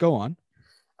back to it. Go on.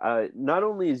 Not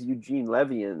only is Eugene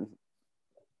Levy in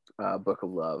Book of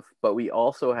Love, but we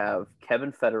also have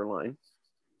Kevin Federline,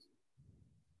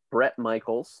 Bret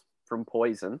Michaels from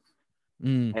Poison,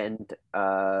 and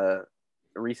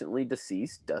recently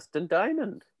deceased Dustin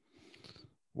Diamond.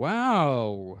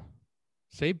 Wow.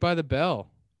 Saved by the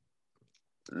Bell.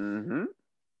 Mm-hmm.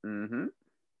 Mm-hmm.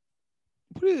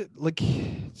 What is it, like,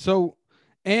 so,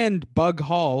 and Bug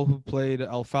Hall, who played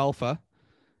Alfalfa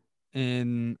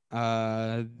in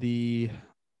the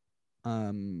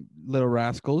Little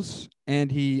Rascals, and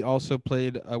he also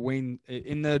played Wayne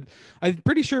in I'm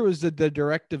pretty sure it was the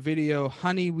direct-to-video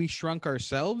Honey, We Shrunk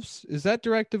Ourselves. Is that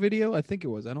direct-to-video? I think it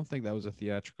was. I don't think that was a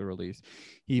theatrical release.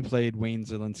 He played Wayne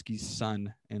Zielinski's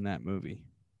son in that movie.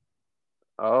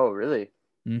 Oh, really?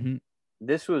 Mm-hmm.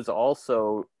 This was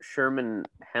also Sherman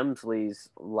Hemsley's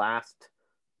last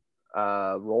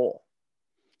role.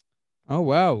 Oh,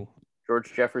 wow.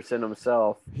 George Jefferson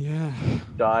himself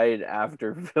died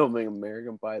after filming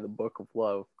American Pie: The Book of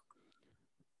Love.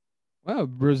 Wow,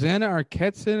 Rosanna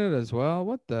Arquette's in it as well.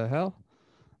 What the hell?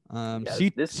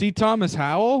 C. Thomas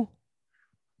Howell?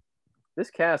 This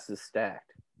cast is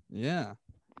stacked. Yeah.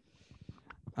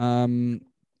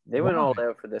 They went all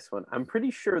out for this one. I'm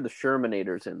pretty sure the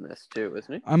Shermanator's in this too,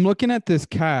 isn't he? I'm looking at this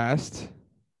cast.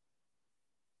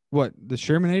 What, the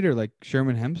Shermanator, like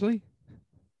Sherman Hemsley?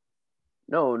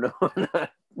 No,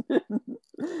 not.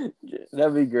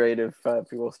 That'd be great if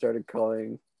people started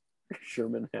calling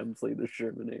Sherman Hemsley the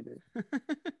Shermanator.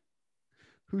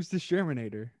 Who's the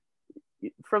Shermanator?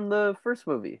 From the first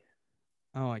movie.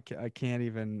 Oh, I can't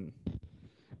even.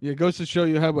 Yeah, it goes to show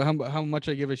you how much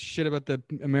I give a shit about the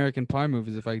American Pie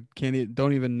movies if I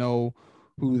don't even know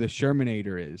who the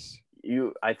Shermanator is.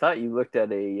 I thought you looked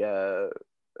at a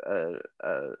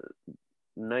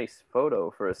nice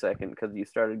photo for a second because you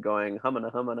started going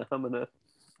humana humana humana.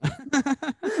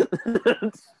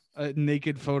 A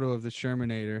naked photo of the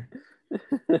Shermanator.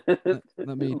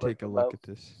 Let me take a look at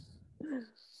this.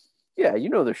 Yeah, you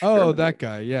know the Shermanator. Oh, that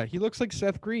guy. Yeah, he looks like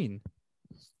Seth Green.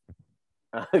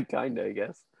 Kinda, I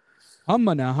guess.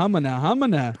 Humana.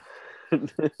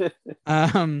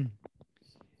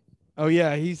 Oh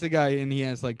yeah, he's the guy, and he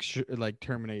has like like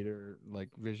Terminator like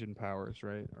vision powers,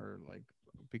 right? Or like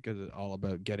because it's all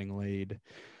about getting laid,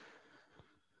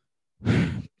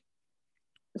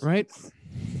 right?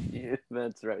 Yeah,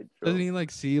 that's right, Doesn't Joel. he like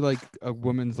see like a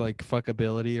woman's like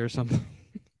fuckability or something?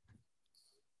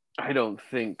 I don't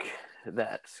think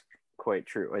that's quite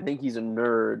true. I think he's a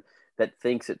nerd that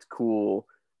thinks it's cool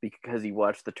because he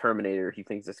watched the Terminator. He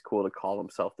thinks it's cool to call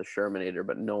himself the Shermanator,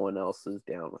 but no one else is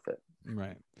down with it.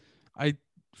 Right. I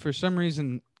for some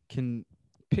reason can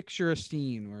picture a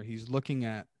scene where he's looking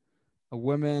at a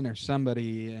woman or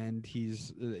somebody, and he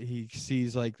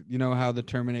sees like how the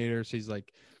Terminator sees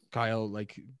like Kyle,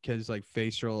 like his like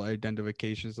facial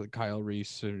identifications like Kyle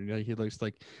Reese, or he looks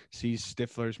like sees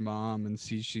Stifler's mom and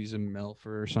sees she's a MILF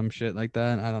or some shit like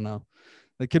that. I don't know.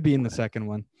 It could be in the second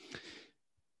one.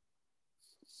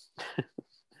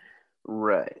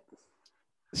 Right.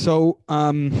 So,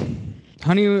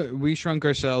 Honey, We Shrunk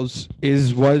Ourselves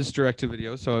was direct to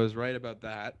video, so I was right about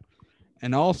that.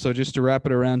 And also, just to wrap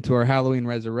it around to our Halloween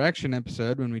Resurrection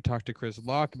episode, when we talked to Chris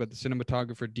Locke about the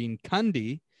cinematographer Dean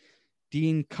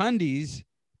Cundy's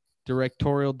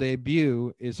directorial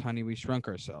debut is Honey, We Shrunk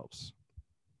Ourselves.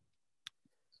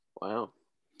 Wow.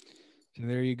 So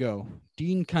there you go.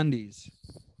 Dean Cundy's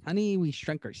Honey, We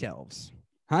Shrunk Ourselves.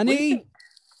 What do you Honey?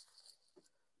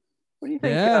 think,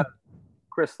 Yeah.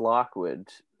 Chris Locke would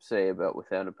say about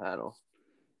Without a Paddle?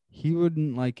 He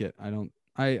wouldn't like it.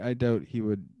 I doubt he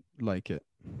would like it.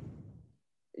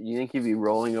 You think he'd be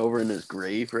rolling over in his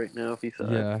grave right now if he saw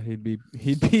it? Yeah, he'd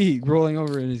be rolling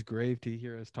over in his grave to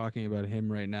hear us talking about him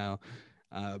right now,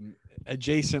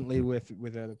 adjacently with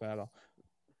Without a Paddle.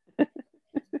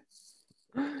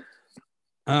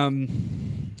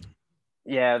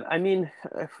 Yeah, I mean,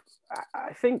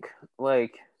 I think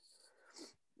like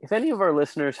if any of our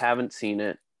listeners haven't seen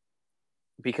it,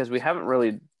 because we haven't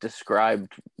really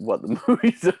described what the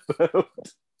movie's about.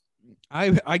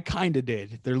 I kind of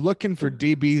did. They're looking for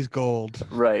DB's gold.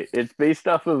 Right. It's based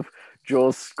off of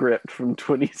Joel's script from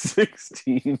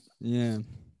 2016. Yeah.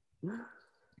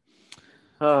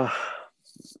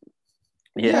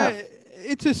 Yeah.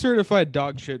 It's a certified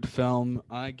dog shit film.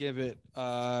 I give it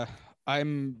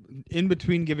I'm in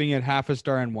between giving it half a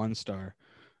star and 1 star.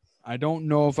 I don't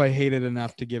know if I hate it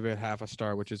enough to give it half a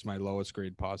star, which is my lowest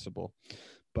grade possible.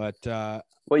 But well,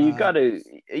 you gotta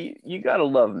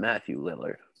love Matthew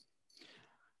Lillard.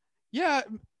 Yeah,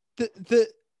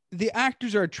 the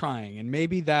actors are trying, and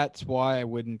maybe that's why I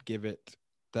wouldn't give it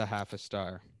the half a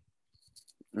star.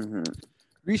 Mm-hmm.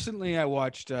 Recently, I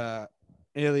watched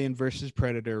Alien versus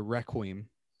Predator Requiem,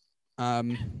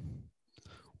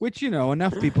 which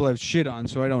enough people have shit on,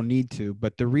 so I don't need to.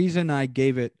 But the reason I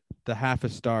gave it the half a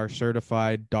star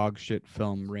certified dog shit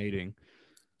film rating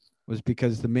was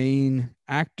because the main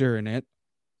actor in it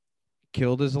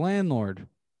killed his landlord,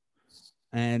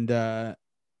 and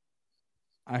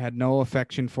I had no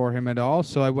affection for him at all,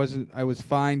 so I was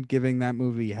fine giving that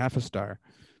movie half a star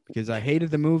because I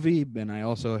hated the movie, and I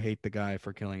also hate the guy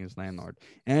for killing his landlord.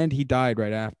 And he died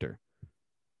right after.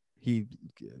 He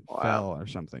fell or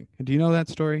something. Do you know that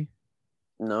story?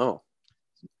 No.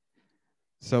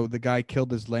 So the guy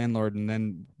killed his landlord and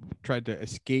then tried to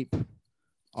escape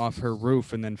off her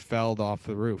roof and then fell off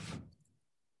the roof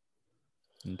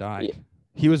and died. Yeah.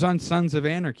 He was on Sons of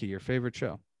Anarchy, your favorite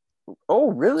show.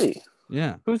 Oh, really?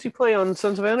 Yeah. Who's he play on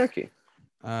Sons of Anarchy?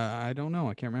 I don't know.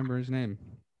 I can't remember his name.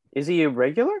 Is he a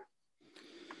regular?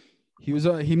 He was.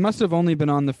 He must have only been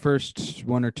on the first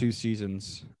 1 or 2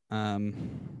 seasons. Because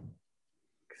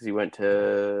he went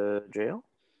to jail.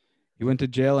 He went to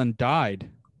jail and died.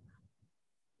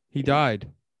 He died.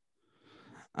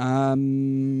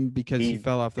 Because he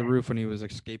fell off the roof when he was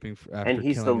escaping after and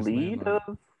he's killing the lead landlord.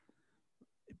 of.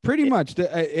 Pretty much,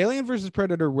 the Alien versus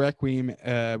Predator Requiem.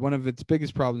 One of its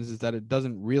biggest problems is that it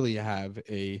doesn't really have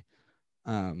a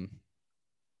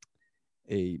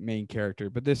main character,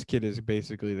 but this kid is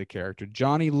basically the character.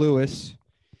 Johnny Lewis.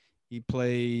 He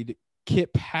played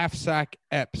Kip Halfsack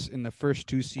Epps in the first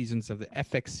 2 seasons of the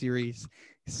FX series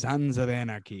Sons of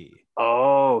Anarchy.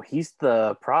 Oh, he's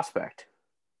the prospect.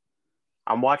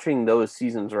 I'm watching those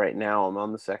seasons right now. I'm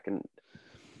on the second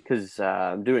because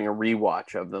I'm doing a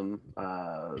rewatch of them.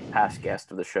 Past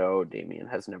guest of the show, Damien,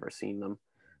 has never seen them,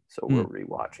 so we're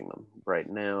rewatching them right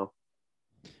now.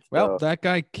 Well, that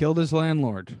guy killed his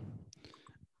landlord.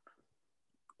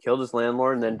 Killed his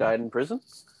landlord and then died in prison?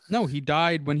 No, he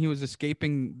died when he was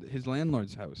escaping his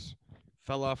landlord's house.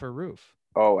 Fell off her roof.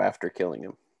 Oh, after killing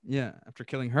him. Yeah, after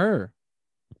killing her.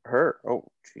 Her? Oh,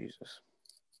 Jesus.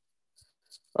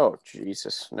 Oh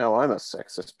Jesus! Now I'm a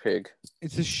sexist pig.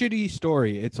 It's a shitty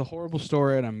story. It's a horrible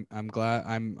story, and I'm glad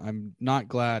I'm not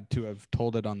glad to have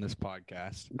told it on this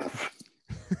podcast.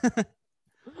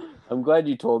 I'm glad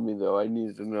you told me though. I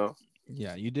needed to know.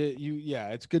 Yeah, you did. Yeah,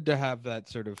 it's good to have that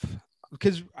sort of,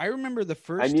 because I remember the I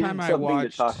first time needed I something to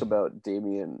watched. talk about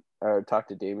Damien, or talk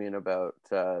to Damien about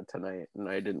tonight, and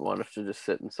I didn't want us to just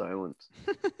sit in silence.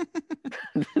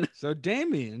 So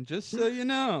Damien, just so you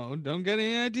know, don't get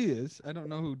any ideas. I don't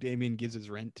know who Damien gives his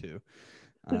rent to.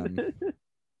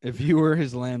 If you were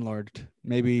his landlord,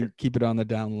 maybe keep it on the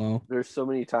down low. There's so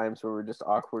many times where we're just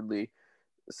awkwardly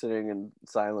sitting in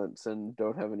silence and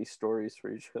don't have any stories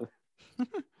for each other.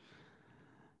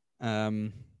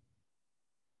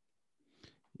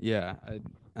 Yeah.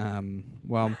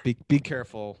 Well, be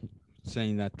careful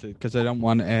saying that, because I don't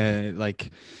want like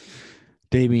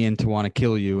Damien to want to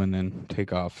kill you and then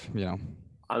take off. You know.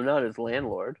 I'm not his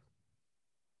landlord.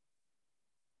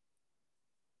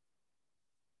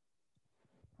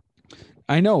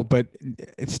 I know, but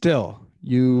it's still,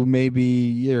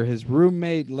 you're his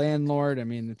roommate, landlord. I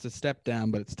mean, it's a step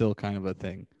down, but it's still kind of a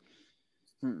thing.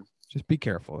 Just be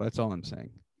careful. That's all I'm saying.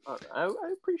 I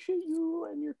appreciate you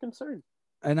and your concern.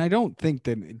 And I don't think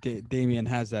that Damien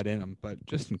has that in him, but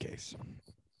just in case.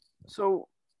 So,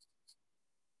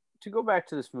 to go back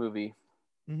to this movie,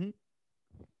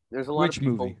 there's a lot Which of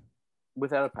people movie?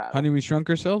 without a paddle. Honey, We Shrunk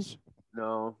Ourselves?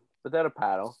 No, without a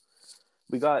paddle.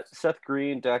 We got Seth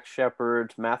Green, Dax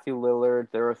Shepard, Matthew Lillard.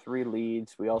 There are 3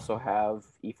 leads. We also have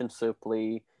Ethan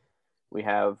Suplee. We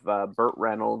have Burt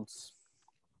Reynolds.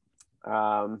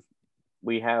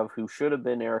 We have who should have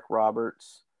been Eric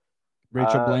Roberts.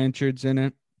 Rachel Blanchard's in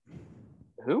it.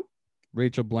 Who?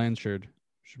 Rachel Blanchard.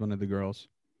 She's one of the girls.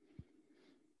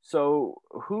 So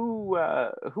who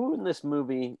in this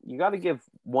movie, you got to give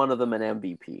one of them an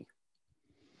MVP.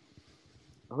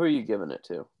 Who are you giving it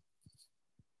to?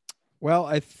 Well,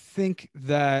 I think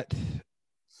that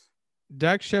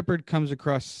Dax Shepard comes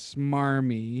across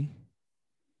smarmy.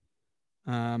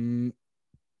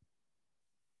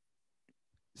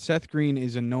 Seth Green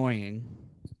is annoying.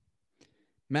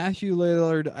 Matthew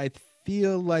Lillard, I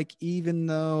feel like even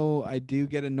though I do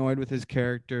get annoyed with his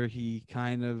character, he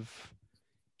kind of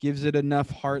gives it enough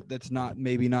heart that's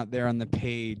maybe not there on the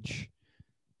page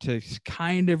to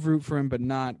kind of root for him, but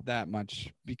not that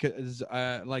much, because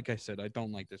like I said, I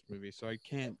don't like this movie, so I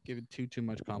can't give it too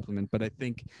much compliment. But I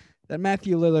think that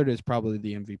Matthew Lillard is probably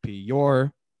the MVP,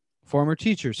 your former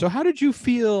teacher. So how did you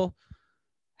feel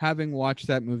having watched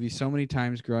that movie so many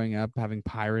times growing up, having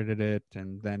pirated it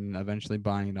and then eventually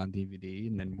buying it on DVD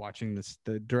and then watching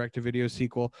the direct-to-video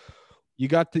sequel? You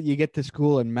get to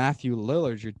school and Matthew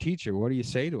Lillard's your teacher. What do you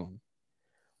say to him?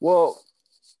 Well,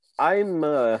 I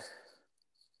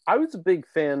was a big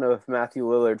fan of Matthew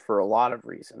Lillard for a lot of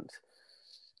reasons.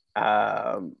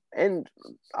 And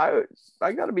I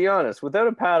got to be honest, Without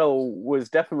a Paddle was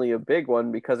definitely a big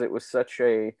one because it was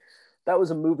that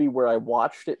was a movie where I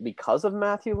watched it because of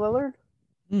Matthew Lillard.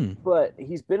 But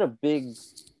he's been a big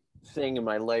thing in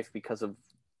my life because of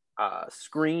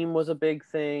Scream was a big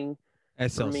thing.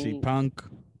 SLC Punk.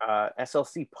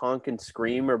 SLC Punk and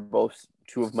Scream are both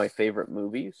 2 of my favorite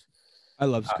movies. I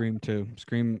love Scream too.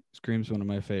 Scream's one of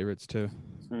my favorites too.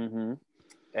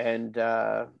 And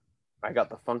I got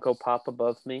the Funko Pop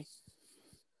above me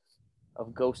of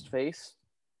Ghostface.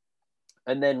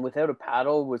 And then Without a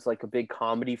Paddle was like a big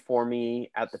comedy for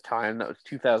me at the time. That was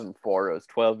 2004. I was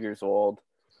 12 years old.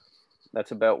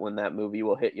 That's about when that movie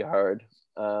will hit you hard.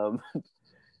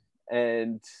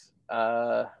 And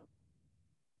I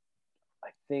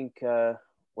think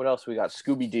what else we got?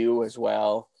 Scooby-Doo as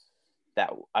well.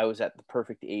 That I was at the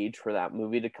perfect age for that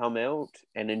movie to come out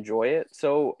and enjoy it.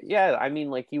 So yeah, I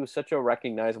mean, like, he was such a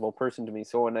recognizable person to me.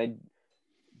 So when I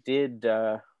did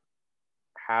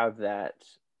have that,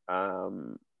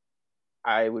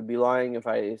 I would be lying if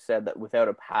I said that Without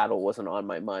a Paddle wasn't on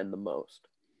my mind the most.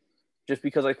 Just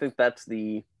because I think that's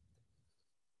the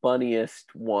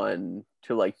funniest one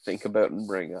to like think about and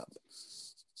bring up.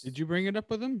 Did you bring it up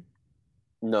with him?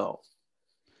 No.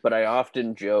 But I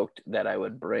often joked that I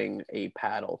would bring a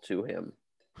paddle to him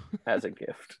as a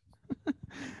gift.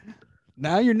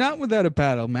 Now you're not Without a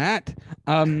Paddle, Matt.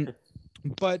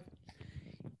 But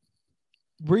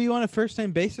were you on a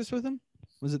first-name basis with him?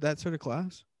 Was it that sort of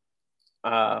class?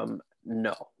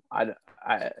 No. I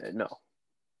no.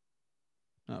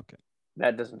 Okay.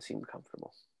 That doesn't seem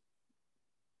comfortable.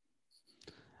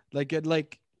 Was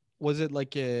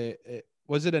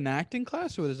it an acting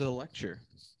class or was it a lecture?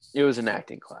 It was an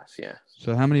acting class, yeah.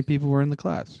 So how many people were in the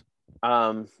class?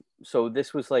 So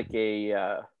this was like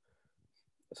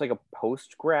it's like a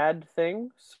post grad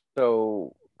thing.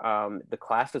 So the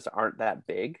classes aren't that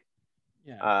big.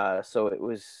 Yeah. So it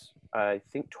was, I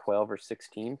think, 12 or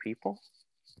 16 people.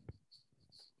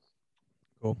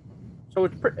 Cool. So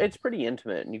it's pretty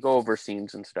intimate, and you go over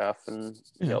scenes and stuff, and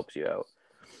he helps you out.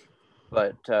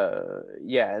 But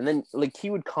yeah, and then like he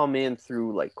would come in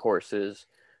through like courses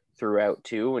throughout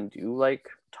too, and do like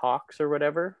talks or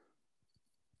whatever.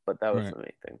 But that was Right. the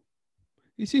main thing.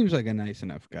 He seems like a nice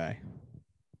enough guy.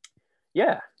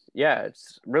 Yeah,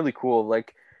 it's really cool.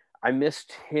 Like I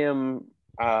missed him.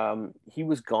 He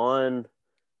was gone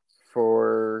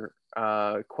for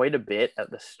quite a bit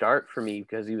at the start for me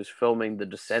because he was filming The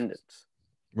Descendants.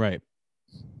 Right.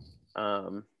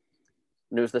 And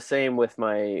it was the same with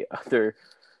my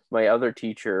other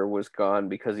teacher was gone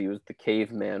because he was the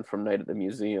caveman from Night at the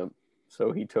Museum.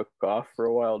 So he took off for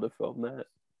a while to film that.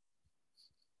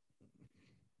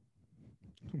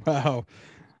 Wow.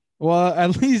 Well,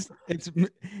 at least it's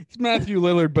Matthew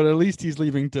Lillard, but at least he's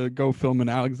leaving to go film an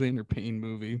Alexander Payne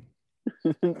movie.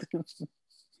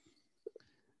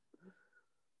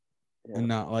 Yeah. And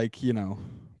not like,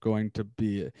 going to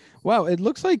be wow, it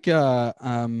looks like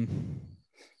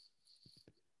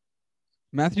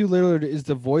Matthew Lillard is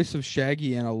the voice of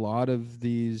Shaggy in a lot of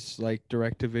these like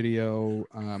direct-to-video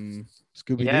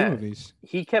Scooby-Doo movies.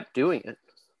 He kept doing it.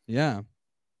 Yeah.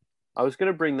 I was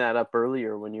going to bring that up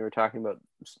earlier when you were talking about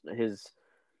his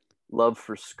love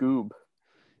for Scoob.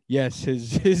 Yes,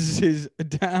 his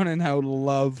down and out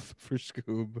love for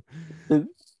Scoob.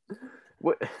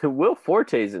 Will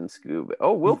Forte's in Scoob.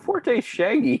 Oh, Will Forte's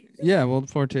Shaggy. Yeah, Will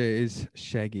Forte is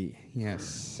Shaggy.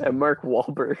 Yes. And Mark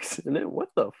Wahlberg's in it. What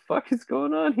the fuck is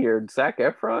going on here? Zac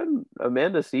Efron,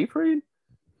 Amanda Seyfried,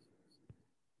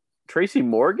 Tracy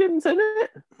Morgan's in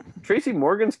it. Tracy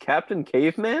Morgan's Captain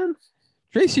Caveman.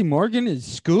 Tracy Morgan is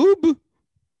Scoob.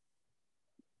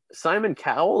 Simon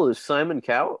Cowell is Simon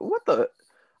Cowell. What the?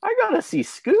 I gotta see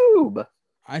Scoob.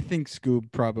 I think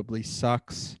Scoob probably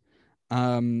sucks.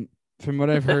 From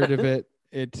what I've heard of it,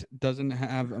 it doesn't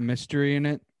have a mystery in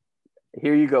it.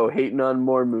 Here you go, hating on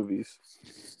more movies.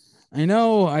 I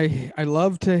know. I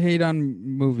love to hate on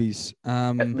movies.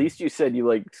 At least you said you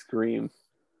like Scream.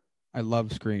 I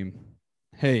love Scream.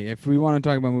 Hey, if we want to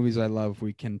talk about movies I love,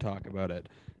 we can talk about it.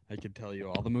 I can tell you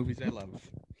all the movies I love.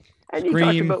 And Scream, you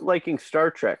talked about liking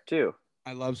Star Trek too.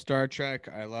 I love Star Trek.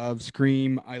 I love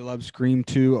Scream. I love Scream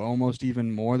 2 almost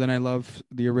even more than I love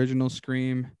the original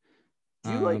Scream.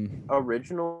 Do you like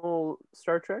original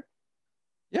Star Trek?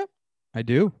 Yeah, I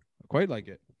do. I quite like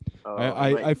it.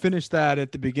 I finished that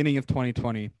at the beginning of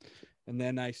 2020. And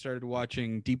then I started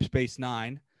watching Deep Space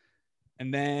Nine.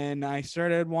 And then I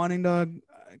started wanting to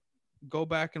go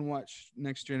back and watch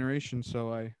Next Generation.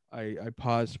 So I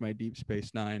paused my Deep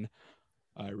Space Nine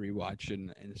rewatch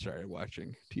and started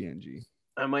watching TNG.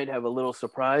 I might have a little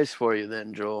surprise for you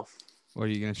then, Joel. What, are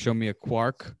you going to show me a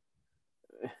Quark?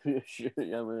 I'm going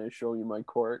to show you my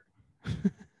Quark.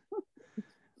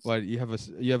 What, you have a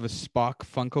Spock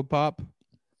Funko Pop?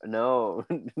 No,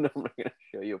 I'm not going to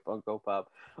show you a Funko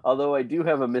Pop. Although I do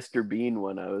have a Mr. Bean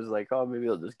one. I was like, oh, maybe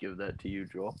I'll just give that to you,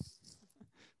 Joel.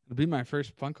 It'll be my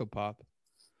first Funko Pop.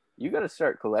 You got to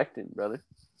start collecting, brother.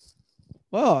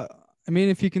 Well, I mean,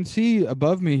 if you can see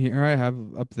above me here, I have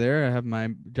my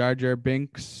Jar Jar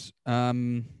Binks, Jar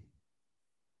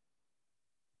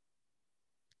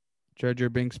Jar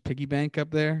Binks piggy bank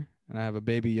up there, and I have a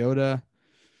Baby Yoda.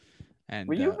 And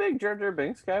were you a big Jar Jar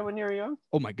Binks guy when you were young?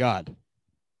 Oh my God,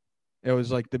 it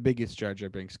was like the biggest Jar Jar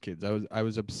Binks kids. I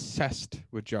was obsessed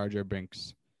with Jar Jar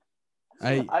Binks.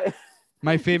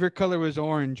 My favorite color was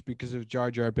orange because of Jar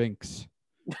Jar Binks.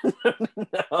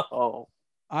 No,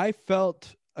 I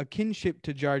felt a kinship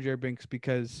to Jar Jar Binks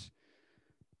because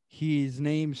his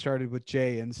name started with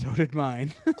J, and so did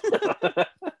mine.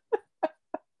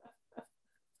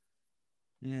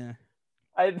 Yeah.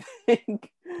 I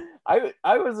think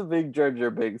I was a big Jar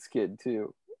Jar Binks kid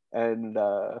too, and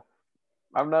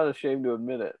I'm not ashamed to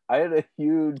admit it.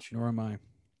 Nor am I.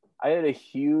 I had a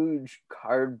huge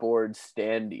cardboard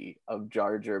standee of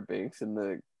Jar Jar Binks in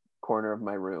the corner of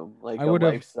my room, like a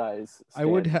life-size stand. I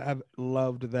would have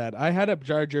loved that. I had a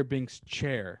Jar Jar Binks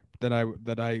chair that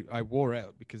I wore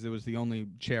out because it was the only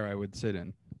chair I would sit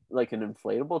in. Like an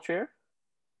inflatable chair?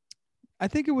 I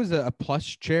think it was a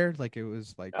plush chair, like it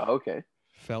was like okay.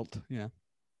 Felt, yeah.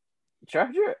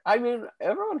 Jar Jar, I mean,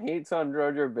 everyone hates on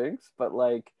Jar Jar Binks, but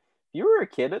like, if you were a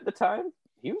kid at the time,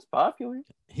 he was popular.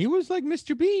 He was like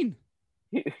Mr. Bean.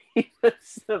 He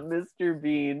was a Mr.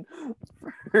 Bean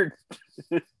for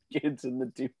kids in the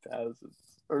 2000s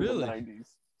or really? The 90s.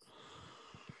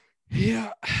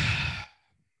 Yeah.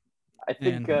 I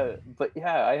think, And but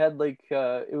yeah, I had like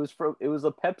it was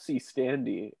a Pepsi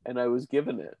standee, and I was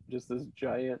given it just this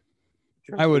giant.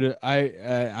 I would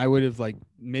I would have like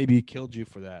maybe killed you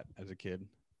for that as a kid.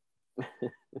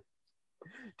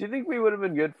 Do you think we would have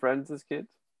been good friends as kids?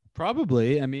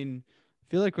 Probably. I mean, I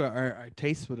feel like our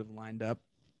tastes would have lined up.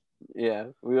 Yeah,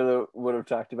 we would have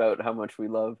talked about how much we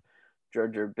love Jar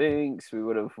Jar Binks. We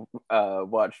would have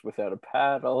watched Without a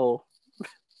Paddle.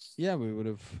 Yeah, we would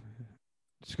have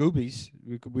Scoobies.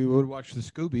 We would watch the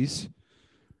Scoobies.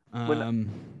 When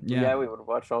Yeah. Yeah, we would have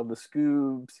watched all the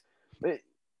Scoobs. But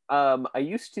I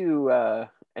used to,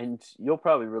 and you'll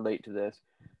probably relate to this.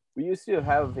 We used to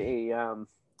have a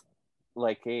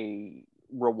like a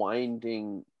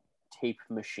rewinding tape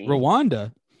machine.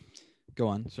 Rwanda. Go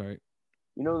on. Sorry.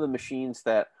 You know the machines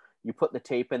that you put the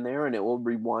tape in there and it will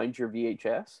rewind your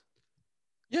VHS?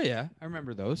 Yeah, yeah. I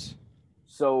remember those.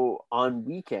 So on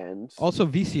weekends, Also,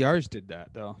 VCRs did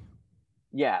that though.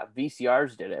 yeah,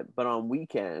 VCRs did it, but on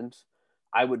weekends,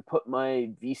 I would put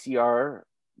my VCR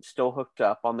still hooked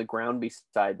up on the ground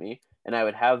beside me, and I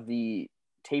would have the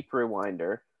tape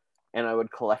rewinder, and I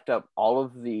would collect up all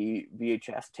of the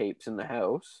VHS tapes in the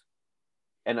house,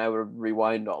 and I would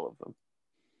rewind all of them.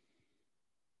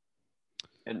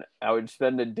 And I would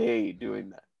spend a day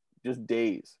doing that, just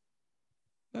days.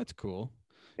 That's cool.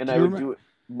 And Do I you would remember? do it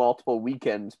multiple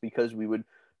weekends because we would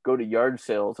go to yard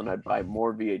sales and I'd buy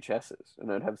more VHSs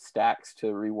and I'd have stacks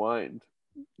to rewind.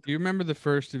 Do you remember the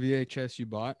first VHS you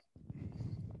bought?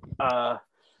 Uh,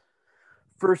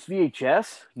 First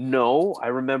VHS? No, I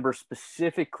remember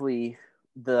specifically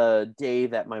the day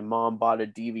that my mom bought a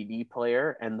DVD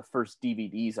player and the first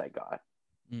DVDs I got.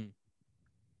 Mm.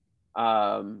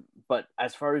 But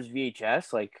as far as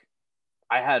VHS, like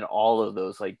I had all of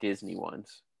those like Disney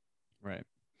ones. Right.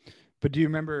 But do you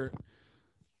remember?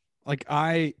 Like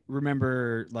I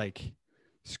remember like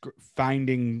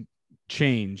finding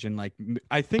change and like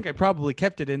I think I probably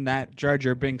kept it in that Jar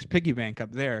Jar Binks piggy bank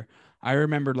up there. I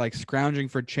remember like scrounging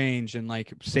for change and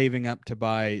like saving up to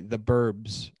buy The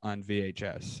Burbs on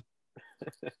VHS.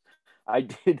 I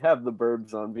did have the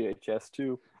Burbs on VHS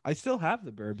too. I still have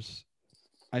The Burbs.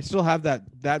 I still have that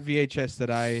VHS that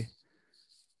I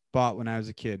bought when I was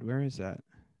a kid. Where is that?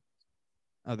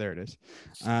 Oh, there it is.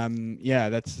 Yeah,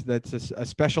 that's a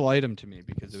special item to me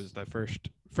because it was the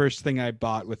first thing I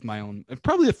bought with my own,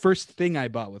 probably the first thing I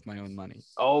bought with my own money.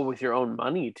 Oh, with your own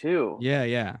money too. Yeah,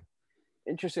 yeah.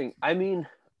 Interesting. I mean,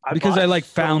 Because I like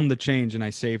found the change and I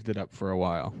saved it up for a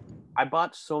while. I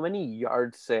bought so many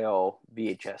yard sale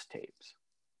VHS tapes.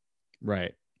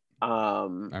 Right. I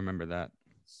remember that.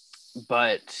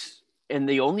 And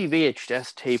the only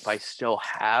VHS tape I still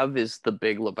have is The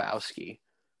Big Lebowski.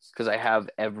 Because I have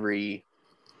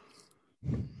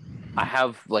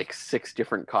like 6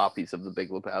 different copies of The Big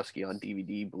Lebowski on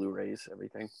DVD, Blu-rays,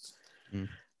 everything.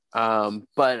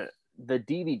 But the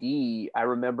DVD, I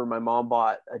remember my mom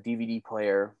bought a DVD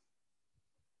player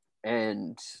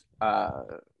and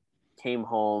came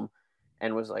home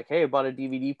and was like, hey, I bought a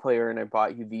DVD player and I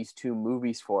bought you these 2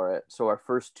 movies for it. So our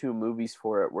first 2 movies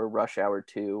for it were Rush Hour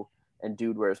 2 and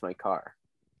Dude, Where's My Car?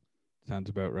 Sounds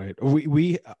about right.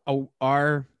 We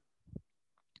are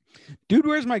Dude,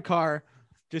 Where's My Car?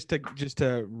 Just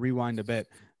to rewind a bit.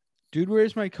 Dude,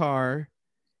 Where's My Car?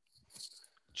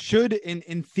 Should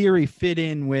in theory fit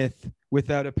in with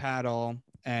Without a Paddle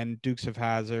and Dukes of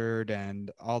Hazzard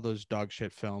and all those dog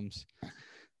shit films.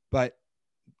 But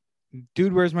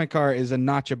Dude, Where's My Car is a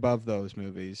notch above those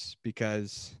movies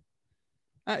because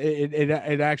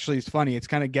it actually is funny. It's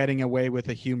kind of getting away with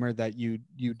a humor that you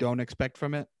don't expect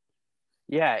from it.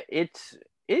 Yeah, it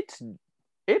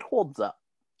holds up.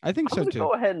 I think so too.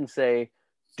 Go ahead and say,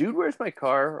 Dude, Where's My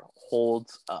Car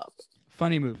holds up.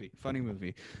 Funny movie.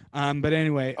 But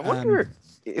anyway, I wonder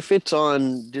if it's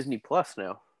on Disney Plus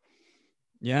now.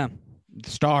 Yeah,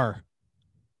 Star.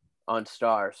 On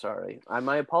Star, sorry.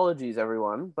 My apologies,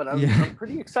 everyone, but I'm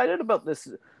pretty excited about this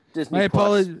Disney My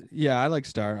Plus. apologies. Yeah, I like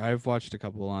Star. I've watched a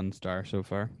couple on Star so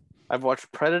far. I've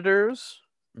watched Predators.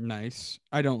 Nice.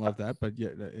 I don't love that, but yeah,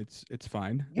 it's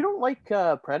fine. You don't like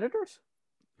Predators?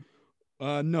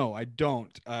 No, I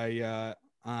don't. I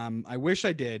wish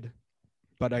I did,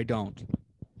 but I don't.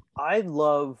 I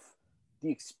love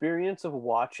the experience of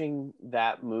watching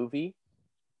that movie,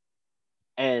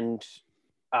 and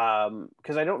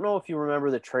because I don't know if you remember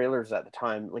the trailers at the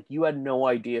time, like you had no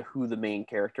idea who the main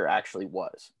character actually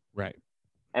was. Right.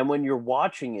 And when you're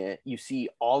watching it, you see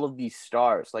all of these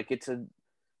stars. Like it's a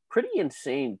pretty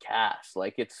insane cast.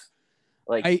 Like it's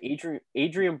like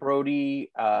Adrian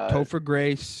Brody, Topher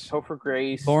Grace,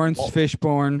 Lawrence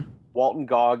Fishburne, Walton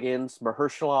Goggins,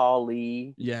 Mahershala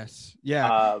Ali. Yes.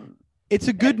 Yeah. It's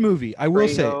a good movie. I will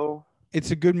say Trejo.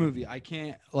 it's a good movie. I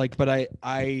can't like, but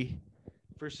I,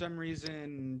 for some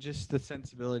reason, just the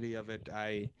sensibility of it,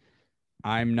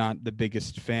 I'm not the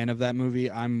biggest fan of that movie.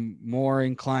 I'm more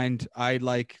inclined. I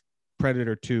like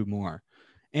Predator 2 more,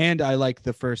 and I like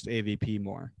the first AVP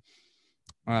more.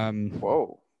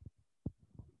 Whoa.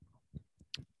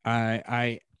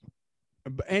 And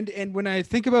when I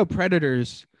think about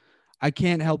Predators, I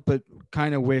can't help but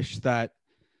kind of wish that,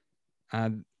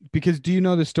 because do you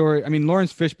know the story? I mean,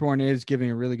 Lawrence Fishburne is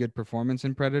giving a really good performance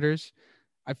in Predators.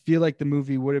 I feel like the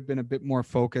movie would have been a bit more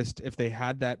focused if they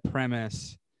had that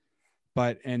premise,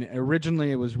 and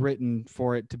originally it was written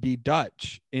for it to be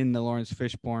Dutch in the Lawrence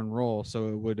Fishburne role, so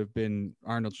it would have been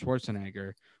Arnold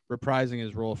Schwarzenegger reprising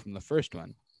his role from the first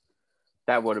one.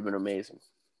 That would have been amazing.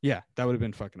 Yeah, that would have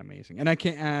been fucking amazing. And I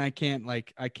can't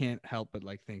help but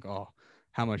like think, oh,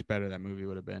 how much better that movie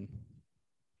would have been.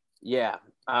 Yeah.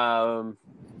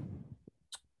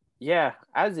 Yeah,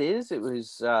 as is, it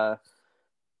was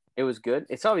good.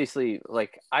 It's obviously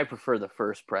like I prefer the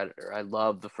first Predator. I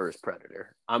love the first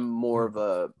Predator. I'm more of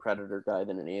a Predator guy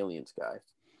than an Aliens guy.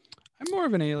 I'm more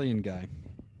of an Alien guy.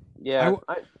 Yeah,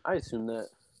 I assume that.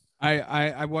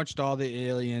 I watched all the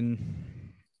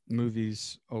Alien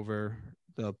movies over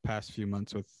the past few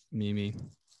months with Mimi.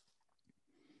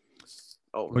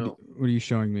 Oh, no. What are you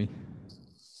showing me?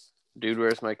 Dude,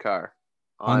 Where's My Car?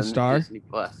 On Star? Disney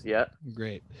Plus, yeah.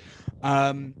 Great.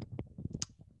 Yeah,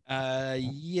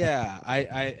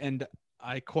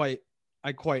 I quite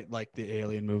like the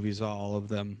Alien movies, all of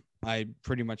them. I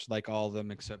pretty much like all of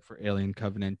them except for Alien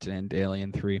Covenant and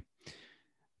Alien 3.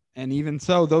 And even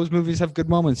so, those movies have good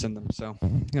moments in them, so,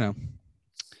 you know.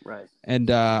 Right.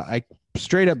 And I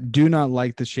straight up do not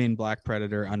like the Shane Black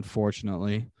Predator,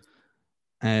 unfortunately.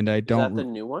 And I don't. Is that the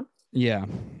new one? Yeah.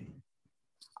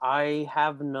 I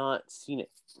have not seen it.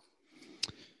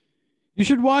 You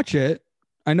should watch it.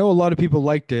 I know a lot of people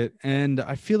liked it, and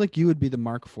I feel like you would be the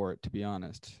mark for it, to be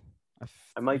honest.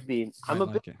 I might be. I'm a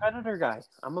big Predator guy.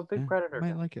 I'm a big Predator guy.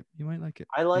 You might like it. You might like it.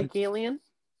 I like Alien.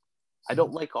 I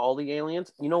don't like all the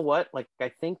Aliens. You know what? Like, I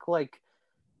think like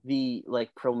the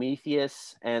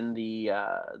Prometheus and the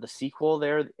sequel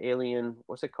there, Alien,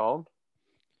 what's it called?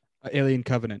 Alien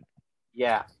Covenant.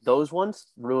 Yeah, those ones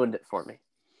ruined it for me.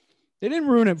 They didn't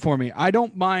ruin it for me. I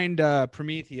don't mind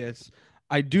Prometheus.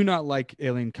 I do not like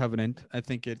Alien Covenant. I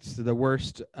think it's the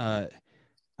worst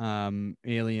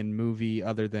Alien movie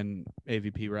other than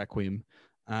AVP Requiem.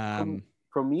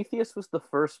 Prometheus was the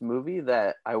first movie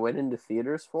that I went into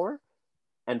theaters for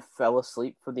and fell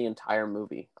asleep for the entire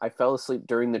movie. I fell asleep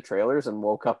during the trailers and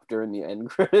woke up during the end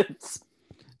credits.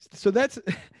 So that's,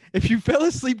 if you fell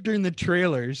asleep during the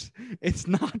trailers, it's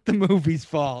not the movie's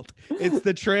fault. It's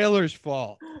the trailer's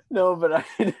fault. No, but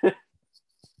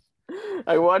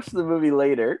I watched the movie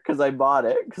later because I bought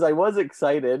it because I was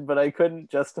excited, but I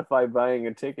couldn't justify buying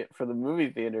a ticket for the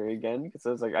movie theater again because I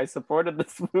was like, I supported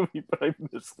this movie, but I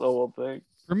missed the whole thing.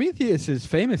 Prometheus is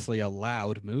famously a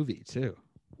loud movie too.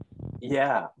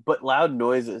 Yeah, but loud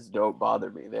noises don't bother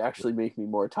me. They actually make me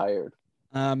more tired.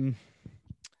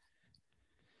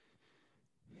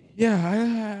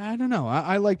 Yeah, I don't know.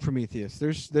 I like Prometheus.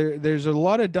 There's a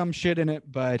lot of dumb shit in it,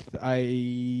 but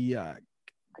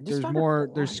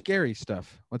there's scary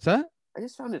stuff. What's that? I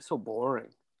just found it so boring.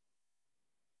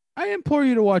 I implore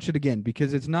you to watch it again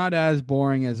because it's not as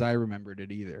boring as I remembered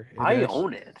it either. I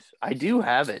own it. I do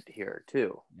have it here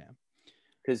too. Yeah.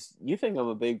 Because you think I'm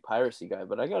a big piracy guy,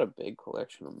 but I got a big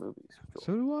collection of movies.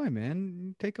 So do I,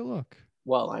 man. Take a look.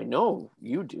 Well, I know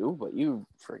you do, but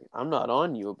I'm not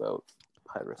on you about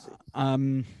piracy.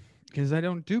 Because I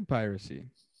don't do piracy.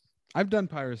 I've done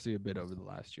piracy a bit over the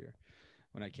last year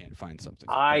when I can't find something.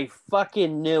 I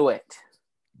fucking knew it.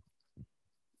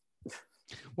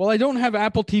 Well, I don't have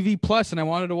Apple TV Plus, and I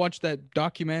wanted to watch that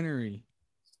documentary.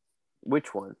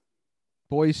 Which one?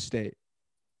 Boys State.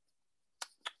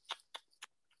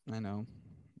 I know.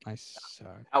 I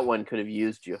suck. That one could have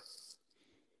used you.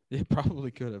 It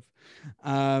probably could have.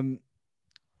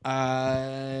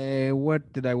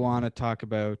 What did I want to talk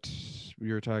about?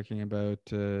 We were talking about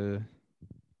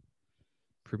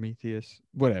Prometheus.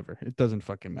 Whatever. It doesn't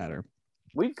fucking matter.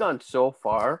 We've gone so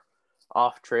far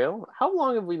off trail. How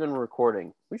long have we been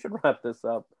recording? We should wrap this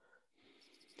up.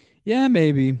 Yeah,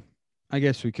 maybe. I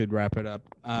guess we could wrap it up.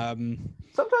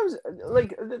 Sometimes,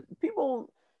 like,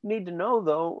 people need to know,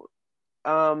 though,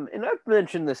 and I've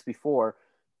mentioned this before,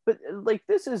 but, like,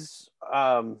 this is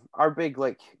our big,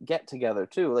 like, get-together,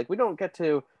 too. Like, we don't get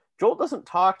to... Joel doesn't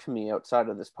talk to me outside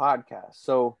of this podcast,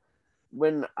 so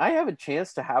when I have a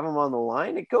chance to have him on the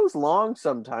line, it goes long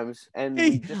sometimes. And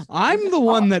hey, I'm the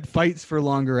one that fights for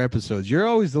longer episodes. You're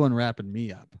always the one wrapping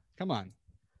me up. Come on.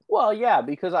 Well, yeah,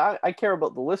 because I care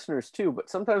about the listeners too,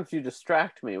 but sometimes you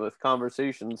distract me with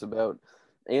conversations about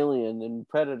Alien and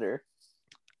Predator.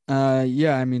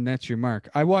 Yeah, I mean that's your mark.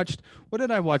 What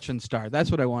did I watch on Star? That's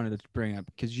what I wanted to bring up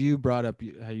because you brought up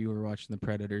how you were watching the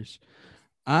Predators.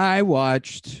 I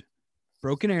watched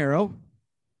Broken Arrow.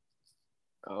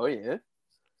 Oh yeah.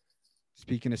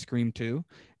 Speaking of Scream 2,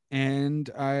 and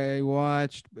I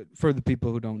watched. But for the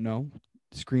people who don't know,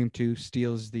 Scream 2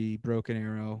 steals the Broken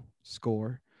Arrow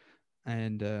score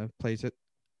and plays it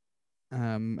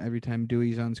every time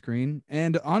Dewey's on screen.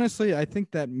 And honestly, I think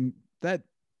that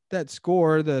that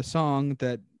score, the song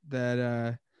that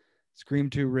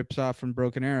Scream 2 rips off from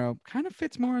Broken Arrow, kind of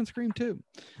fits more on Scream 2.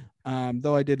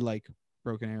 Though I did like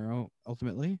Broken Arrow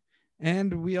ultimately.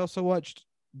 And we also watched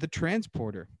The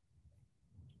Transporter.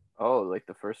 Oh, like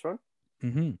the first one?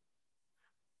 Mm-hmm.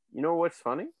 You know what's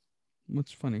funny?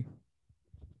 What's funny?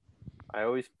 I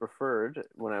always preferred,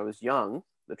 when I was young,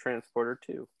 the Transporter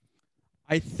 2.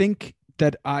 I think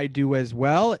that I do as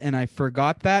well, and I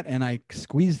forgot that, and I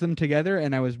squeezed them together,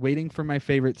 and I was waiting for my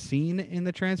favorite scene in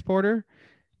The Transporter,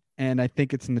 and I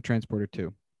think it's in The Transporter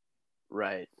 2.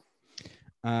 Right.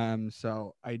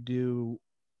 So I do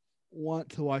want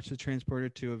to watch The Transporter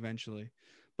 2 eventually.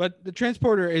 But The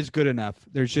Transporter is good enough.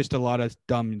 There's just a lot of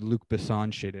dumb Luc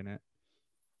Besson shit in it.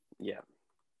 Yeah.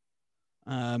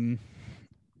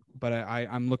 But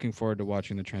I'm looking forward to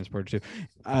watching The Transporter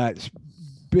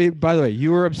 2. By the way,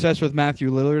 you were obsessed with Matthew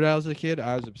Lillard as a kid.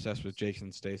 I was obsessed with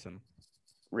Jason Statham.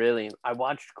 Really? I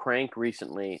watched Crank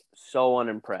recently. So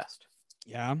unimpressed.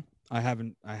 Yeah, I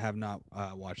have not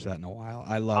watched that in a while.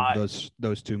 I love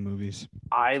those two movies.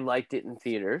 I liked it in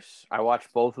theaters. I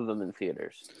watched both of them in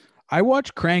theaters. I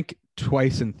watched Crank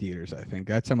twice in theaters. I think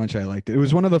that's how much I liked it. It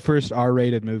was one of the first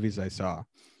R-rated movies I saw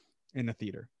in a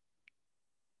theater.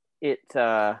 If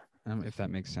that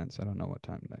makes sense. I don't know what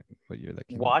year that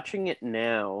came out. Watching it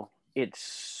now, it's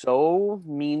so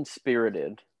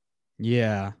mean-spirited.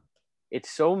 Yeah. It's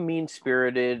so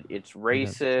mean-spirited. It's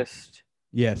racist.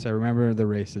 Yes, I remember the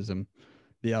racism,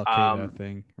 the Al Qaeda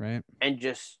thing, right? And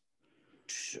just,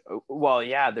 well,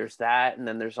 yeah, there's that, and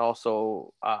then there's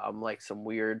also like some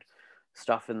weird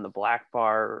stuff in the black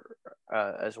bar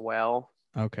as well.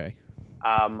 Okay.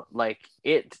 Like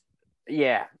it,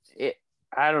 yeah, it.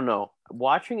 I don't know.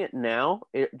 Watching it now,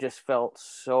 it just felt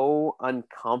so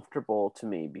uncomfortable to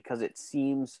me because it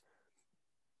seems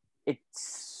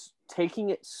it's taking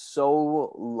it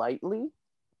so lightly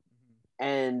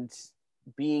and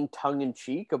being tongue in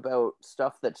cheek about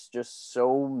stuff that's just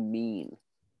so mean.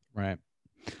 Right.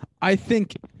 I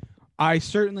think I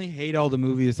certainly hate all the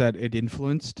movies that it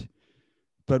influenced,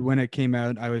 but when it came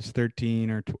out, I was 13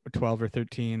 or 12 or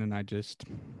 13, and I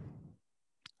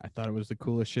thought it was the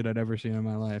coolest shit I'd ever seen in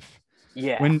my life.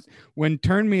 Yeah. When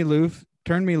Turn Me Loose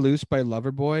by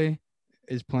Loverboy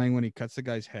is playing when he cuts the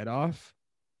guy's head off,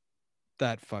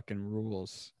 that fucking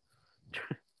rules.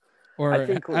 Or I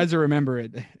think, as I remember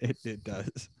it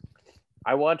does.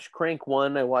 I watched Crank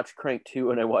 1, I watched Crank 2,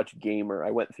 and I watched Gamer.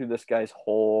 I went through this guy's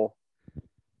whole...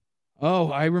 Oh,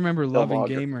 I remember loving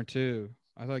Gamer too.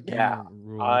 I thought Gamer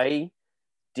ruled. I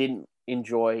didn't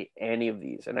enjoy any of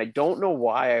these, and I don't know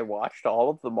why I watched all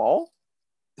of them all.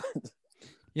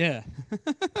 Yeah.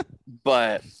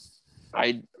 But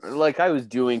I was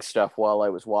doing stuff while I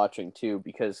was watching too,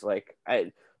 because like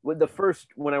when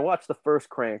I watched the first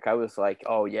Crank, I was like,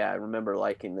 oh yeah, I remember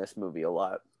liking this movie a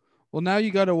lot. Well, now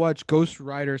you got to watch Ghost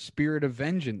Rider: Spirit of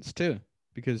Vengeance too,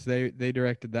 because they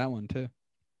directed that one too.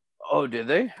 Oh, did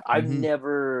they? I've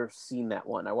never seen that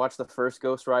one. I watched the first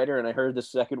Ghost Rider, and I heard the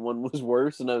second one was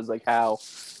worse, and I was like, how?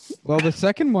 Well, the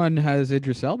second one has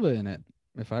Idris Elba in it,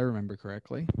 if I remember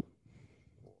correctly.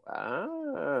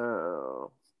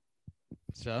 Oh.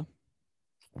 So,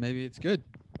 maybe it's good.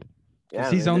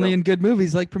 Because he's only in good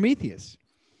movies like Prometheus.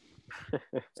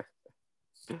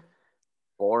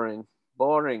 Boring.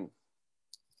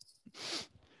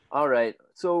 All right.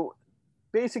 So,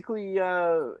 basically,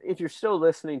 if you're still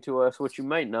listening to us, which you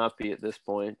might not be at this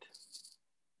point.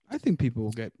 I think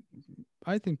people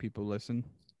listen.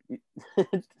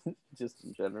 Just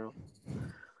in general.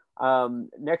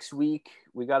 Next week,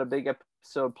 we got a big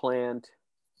episode planned.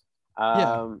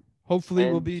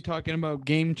 Hopefully we'll be talking about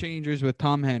Game Changers with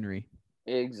Tom Henry.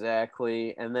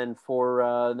 Exactly. And then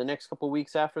for the next couple of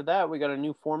weeks after that, we got a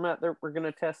new format that we're going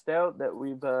to test out that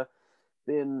we've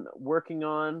been working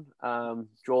on.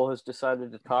 Joel has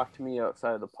decided to talk to me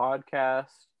outside of the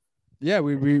podcast. Yeah,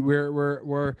 we're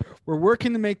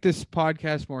working to make this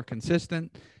podcast more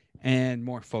consistent and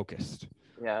more focused.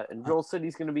 Yeah, and Joel said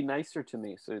he's going to be nicer to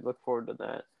me, so look forward to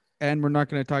that. And we're not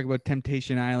going to talk about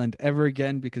Temptation Island ever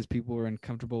again because people were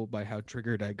uncomfortable by how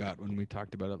triggered I got when we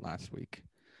talked about it last week.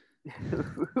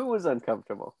 Who was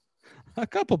uncomfortable? A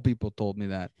couple people told me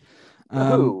that.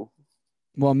 Who?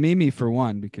 Well, Mimi for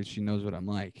one, because she knows what I'm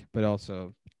like, but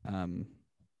also my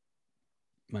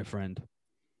friend.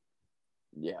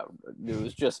 Yeah, it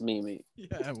was just Mimi.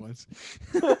 Yeah, it was.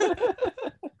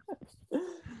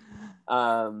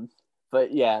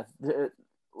 But yeah,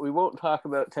 we won't talk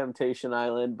about Temptation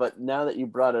Island, but now that you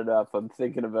brought it up, I'm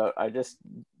thinking about, I just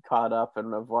caught up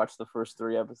and I've watched the first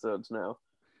 3 episodes now.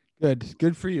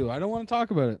 Good for you. I don't want to talk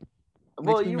about it.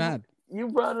 Makes me mad. You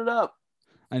brought it up.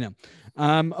 I know.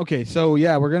 Okay, so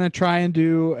yeah, we're gonna try and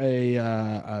do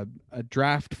a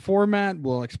draft format.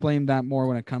 We'll explain that more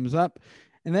when it comes up,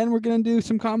 and then we're gonna do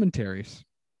some commentaries.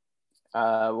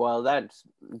 Well, that's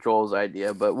Joel's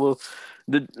idea, but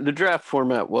the draft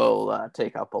format will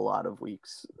take up a lot of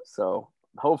weeks. So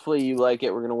hopefully you like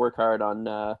it. We're gonna work hard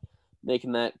on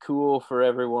making that cool for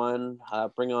everyone.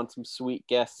 Bring on some sweet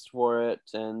guests for it,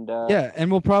 and yeah, and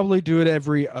we'll probably do it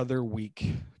every other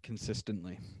week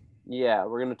consistently. Yeah,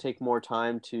 we're gonna take more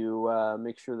time to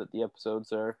make sure that the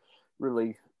episodes are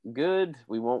really good.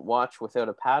 We won't watch Without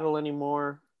a Paddle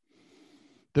anymore.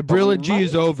 The Brillogy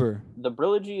is over. The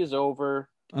Brillogy is over.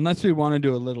 Unless we want to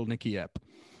do a Little Nicky ep.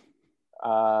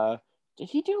 Did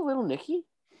he do Little Nicky?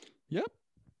 Yep.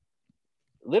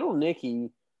 Little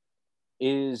Nicky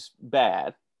is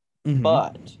bad,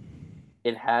 but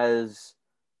it has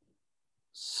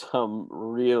some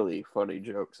really funny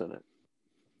jokes in it.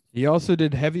 He also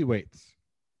did Heavyweights,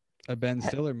 a Ben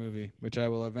Stiller movie, which I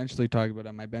will eventually talk about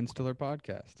on my Ben Stiller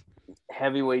podcast.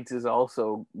 Heavyweights is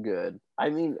also good. I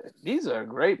mean, these are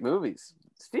great movies.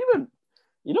 Steven,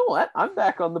 you know what? I'm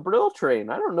back on the Brill train.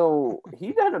 I don't know.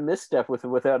 He had a misstep with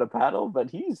Without a Paddle, but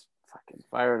he's fucking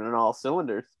firing on all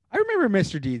cylinders. I remember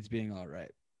Mr. Deeds being all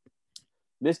right.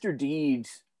 Mr.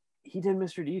 Deeds, he did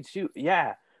Mr. Deeds too.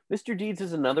 Yeah. Mr. Deeds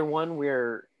is another one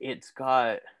where it's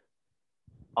got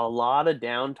a lot of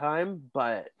downtime,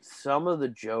 but some of the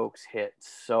jokes hit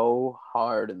so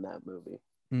hard in that movie.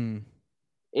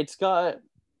 It's got,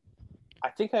 I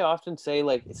think I often say,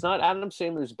 like, it's not Adam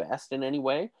Sandler's best in any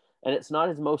way, and it's not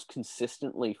his most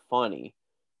consistently funny,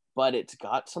 but it's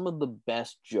got some of the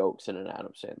best jokes in an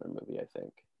Adam Sandler movie, I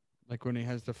think. Like when he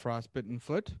has the frostbitten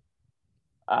foot?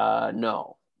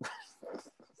 No.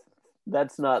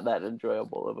 That's not that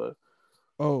enjoyable of a...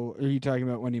 Oh, are you talking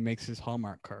about when he makes his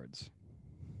Hallmark cards?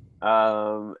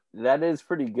 That is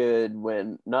pretty good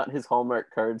when, not his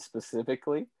Hallmark cards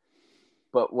specifically,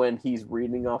 but when he's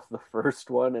reading off the first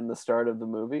one in the start of the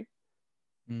movie,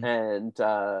 and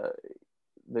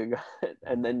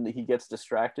and then he gets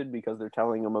distracted because they're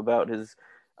telling him about his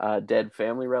dead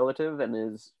family relative, and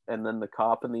then the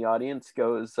cop in the audience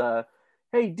goes,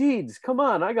 "Hey, Deeds, come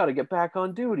on, I got to get back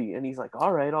on duty." And he's like,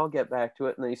 "All right, I'll get back to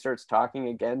it." And then he starts talking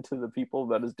again to the people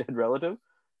about his dead relative.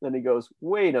 Then he goes,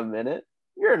 "Wait a minute,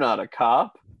 you're not a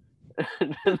cop."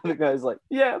 And the guy's like,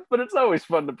 "Yeah, but it's always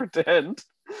fun to pretend."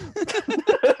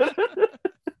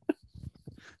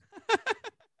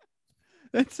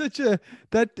 That's such a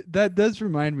that does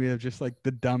remind me of just like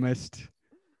the dumbest,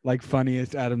 like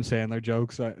funniest Adam Sandler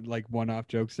jokes, like one-off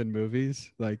jokes in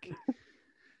movies. Like,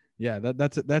 yeah,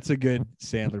 that's a good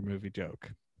Sandler movie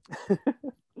joke.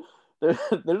 There's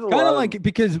a kind of like,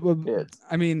 because kids.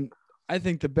 I mean, I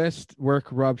think the best work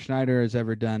Rob Schneider has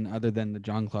ever done, other than the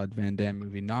Jean-Claude Van Damme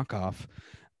movie Knockoff,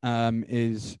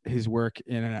 is his work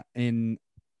in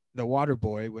The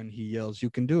Waterboy when he yells, "You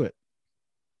can do it."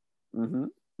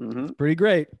 It's pretty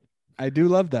great. I do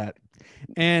love that.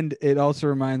 And it also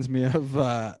reminds me of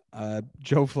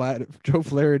Joe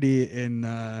Flaherty in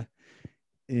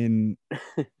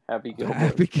Happy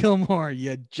Gilmore,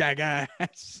 you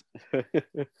jackass.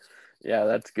 Yeah,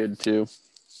 that's good too.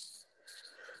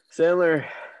 Sandler,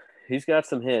 he's got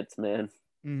some hits, man.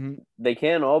 They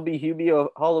can't all be Hubie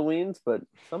Halloweens, but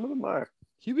some of them are.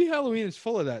 Hubie Halloween is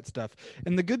full of that stuff.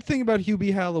 And the good thing about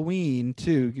Hubie Halloween,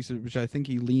 too, which I think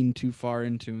he leaned too far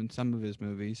into in some of his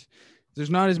movies,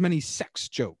 there's not as many sex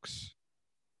jokes.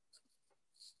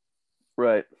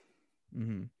 Right.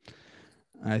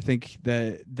 I think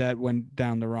that went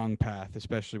down the wrong path,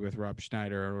 especially with Rob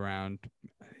Schneider around.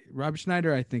 Rob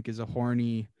Schneider, I think, is a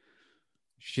horny,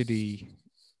 shitty,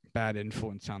 bad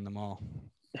influence on them all.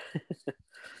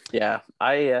 Yeah,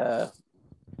 I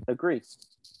agree.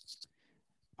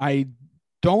 I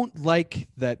don't like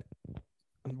that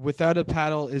Without a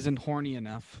Paddle isn't horny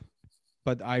enough,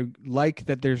 but I like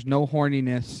that there's no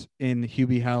horniness in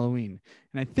Hubie Halloween.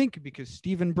 And I think because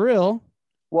Stephen Brill...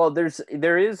 Well, there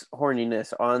is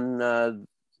horniness on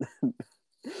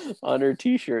on her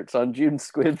t-shirts, on June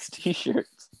Squibb's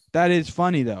t-shirts. That is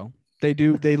funny though. They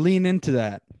lean into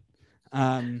that.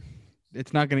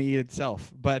 It's not going to eat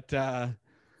itself, but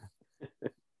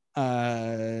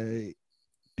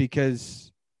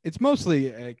because it's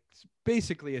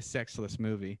basically a sexless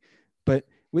movie, but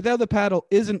Without the Paddle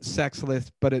isn't sexless,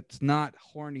 but it's not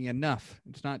horny enough.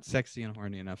 It's not sexy and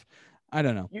horny enough. I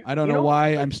don't know. I don't know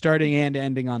why I'm starting and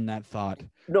ending on that thought.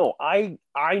 No, I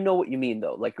know what you mean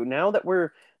though. Like now that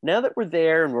we're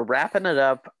there and we're wrapping it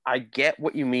up, I get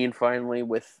what you mean finally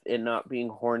with it not being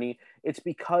horny. It's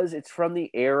because it's from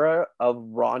the era of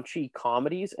raunchy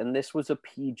comedies, and this was a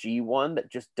PG one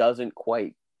that just doesn't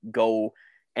quite go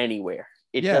anywhere.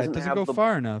 It doesn't go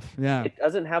far enough. Yeah. It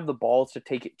doesn't have the balls to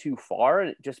take it too far, and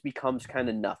it just becomes kind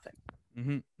of nothing.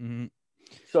 Mm-hmm, mm-hmm.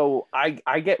 So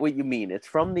I get what you mean. It's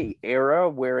from the era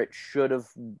where it should have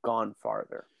gone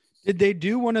farther. Did they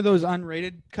do one of those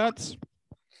unrated cuts?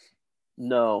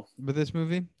 No. With this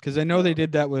movie? Because I know they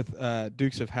did that with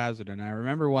Dukes of Hazzard, and I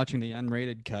remember watching the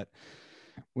unrated cut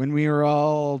when we were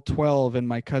all 12 in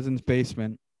my cousin's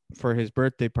basement for his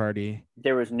birthday party.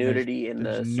 There was nudity in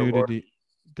the nudity.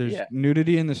 There's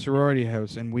nudity in the sorority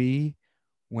house, and we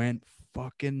went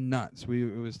fucking nuts.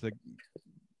 It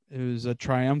was a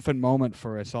triumphant moment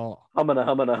for us all.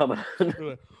 Humana.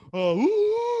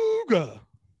 Oh, ooga.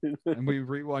 And we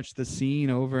rewatched the scene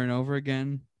over and over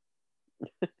again.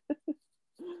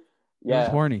 Yeah, it was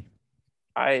horny.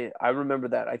 I remember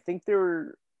that. I think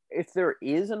if there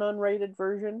is an unrated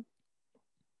version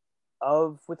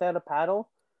of Without a Paddle,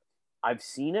 I've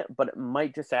seen it, but it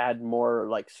might just add more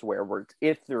like swear words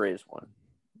if there is one.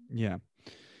 Yeah.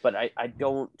 But I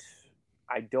don't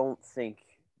think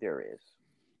there is.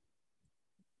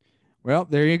 Well,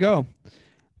 there you go.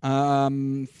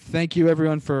 Thank you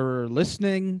everyone for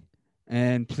listening,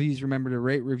 and please remember to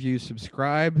rate, review,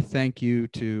 subscribe. Thank you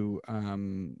to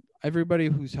everybody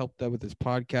who's helped out with this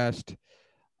podcast.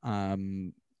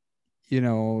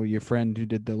 Your friend who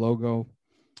did the logo.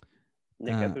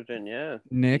 Nick Etherton, yeah.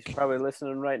 Nick, he's probably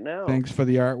listening right now. Thanks for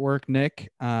the artwork,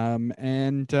 Nick. I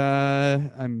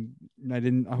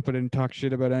hope I didn't talk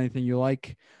shit about anything you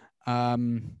like.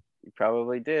 You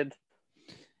probably did.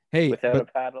 Hey, Without a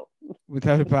Paddle.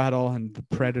 Without a Paddle and the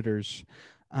Predators.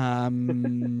 But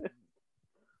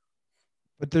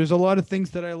there's a lot of things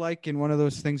that I like, and one of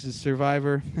those things is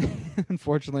Survivor.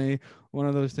 Unfortunately, one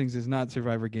of those things is not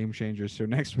Survivor Game Changers. So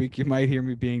next week you might hear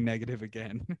me being negative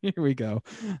again. Here we go.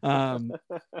 I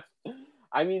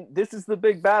mean, this is the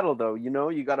big battle, though.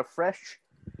 You got a fresh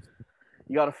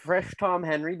Tom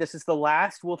Henry. This is the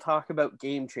last we'll talk about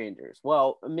Game Changers.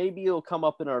 Well, maybe it'll come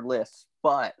up in our list,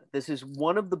 but this is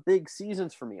one of the big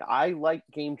seasons for me. I like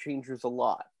Game Changers a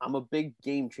lot. I'm a big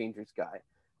Game Changers guy.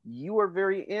 You are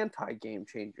very anti-Game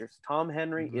Changers. Tom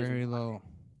Henry is very low.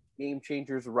 Game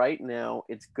Changers right now.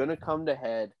 It's gonna come to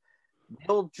head.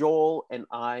 Will Joel and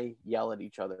I yell at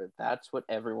each other? That's what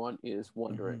everyone is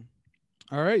wondering.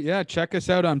 Mm-hmm. All right, yeah. Check us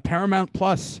out on Paramount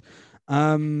Plus.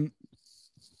 All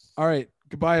right.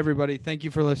 Goodbye, everybody. Thank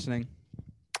you for listening.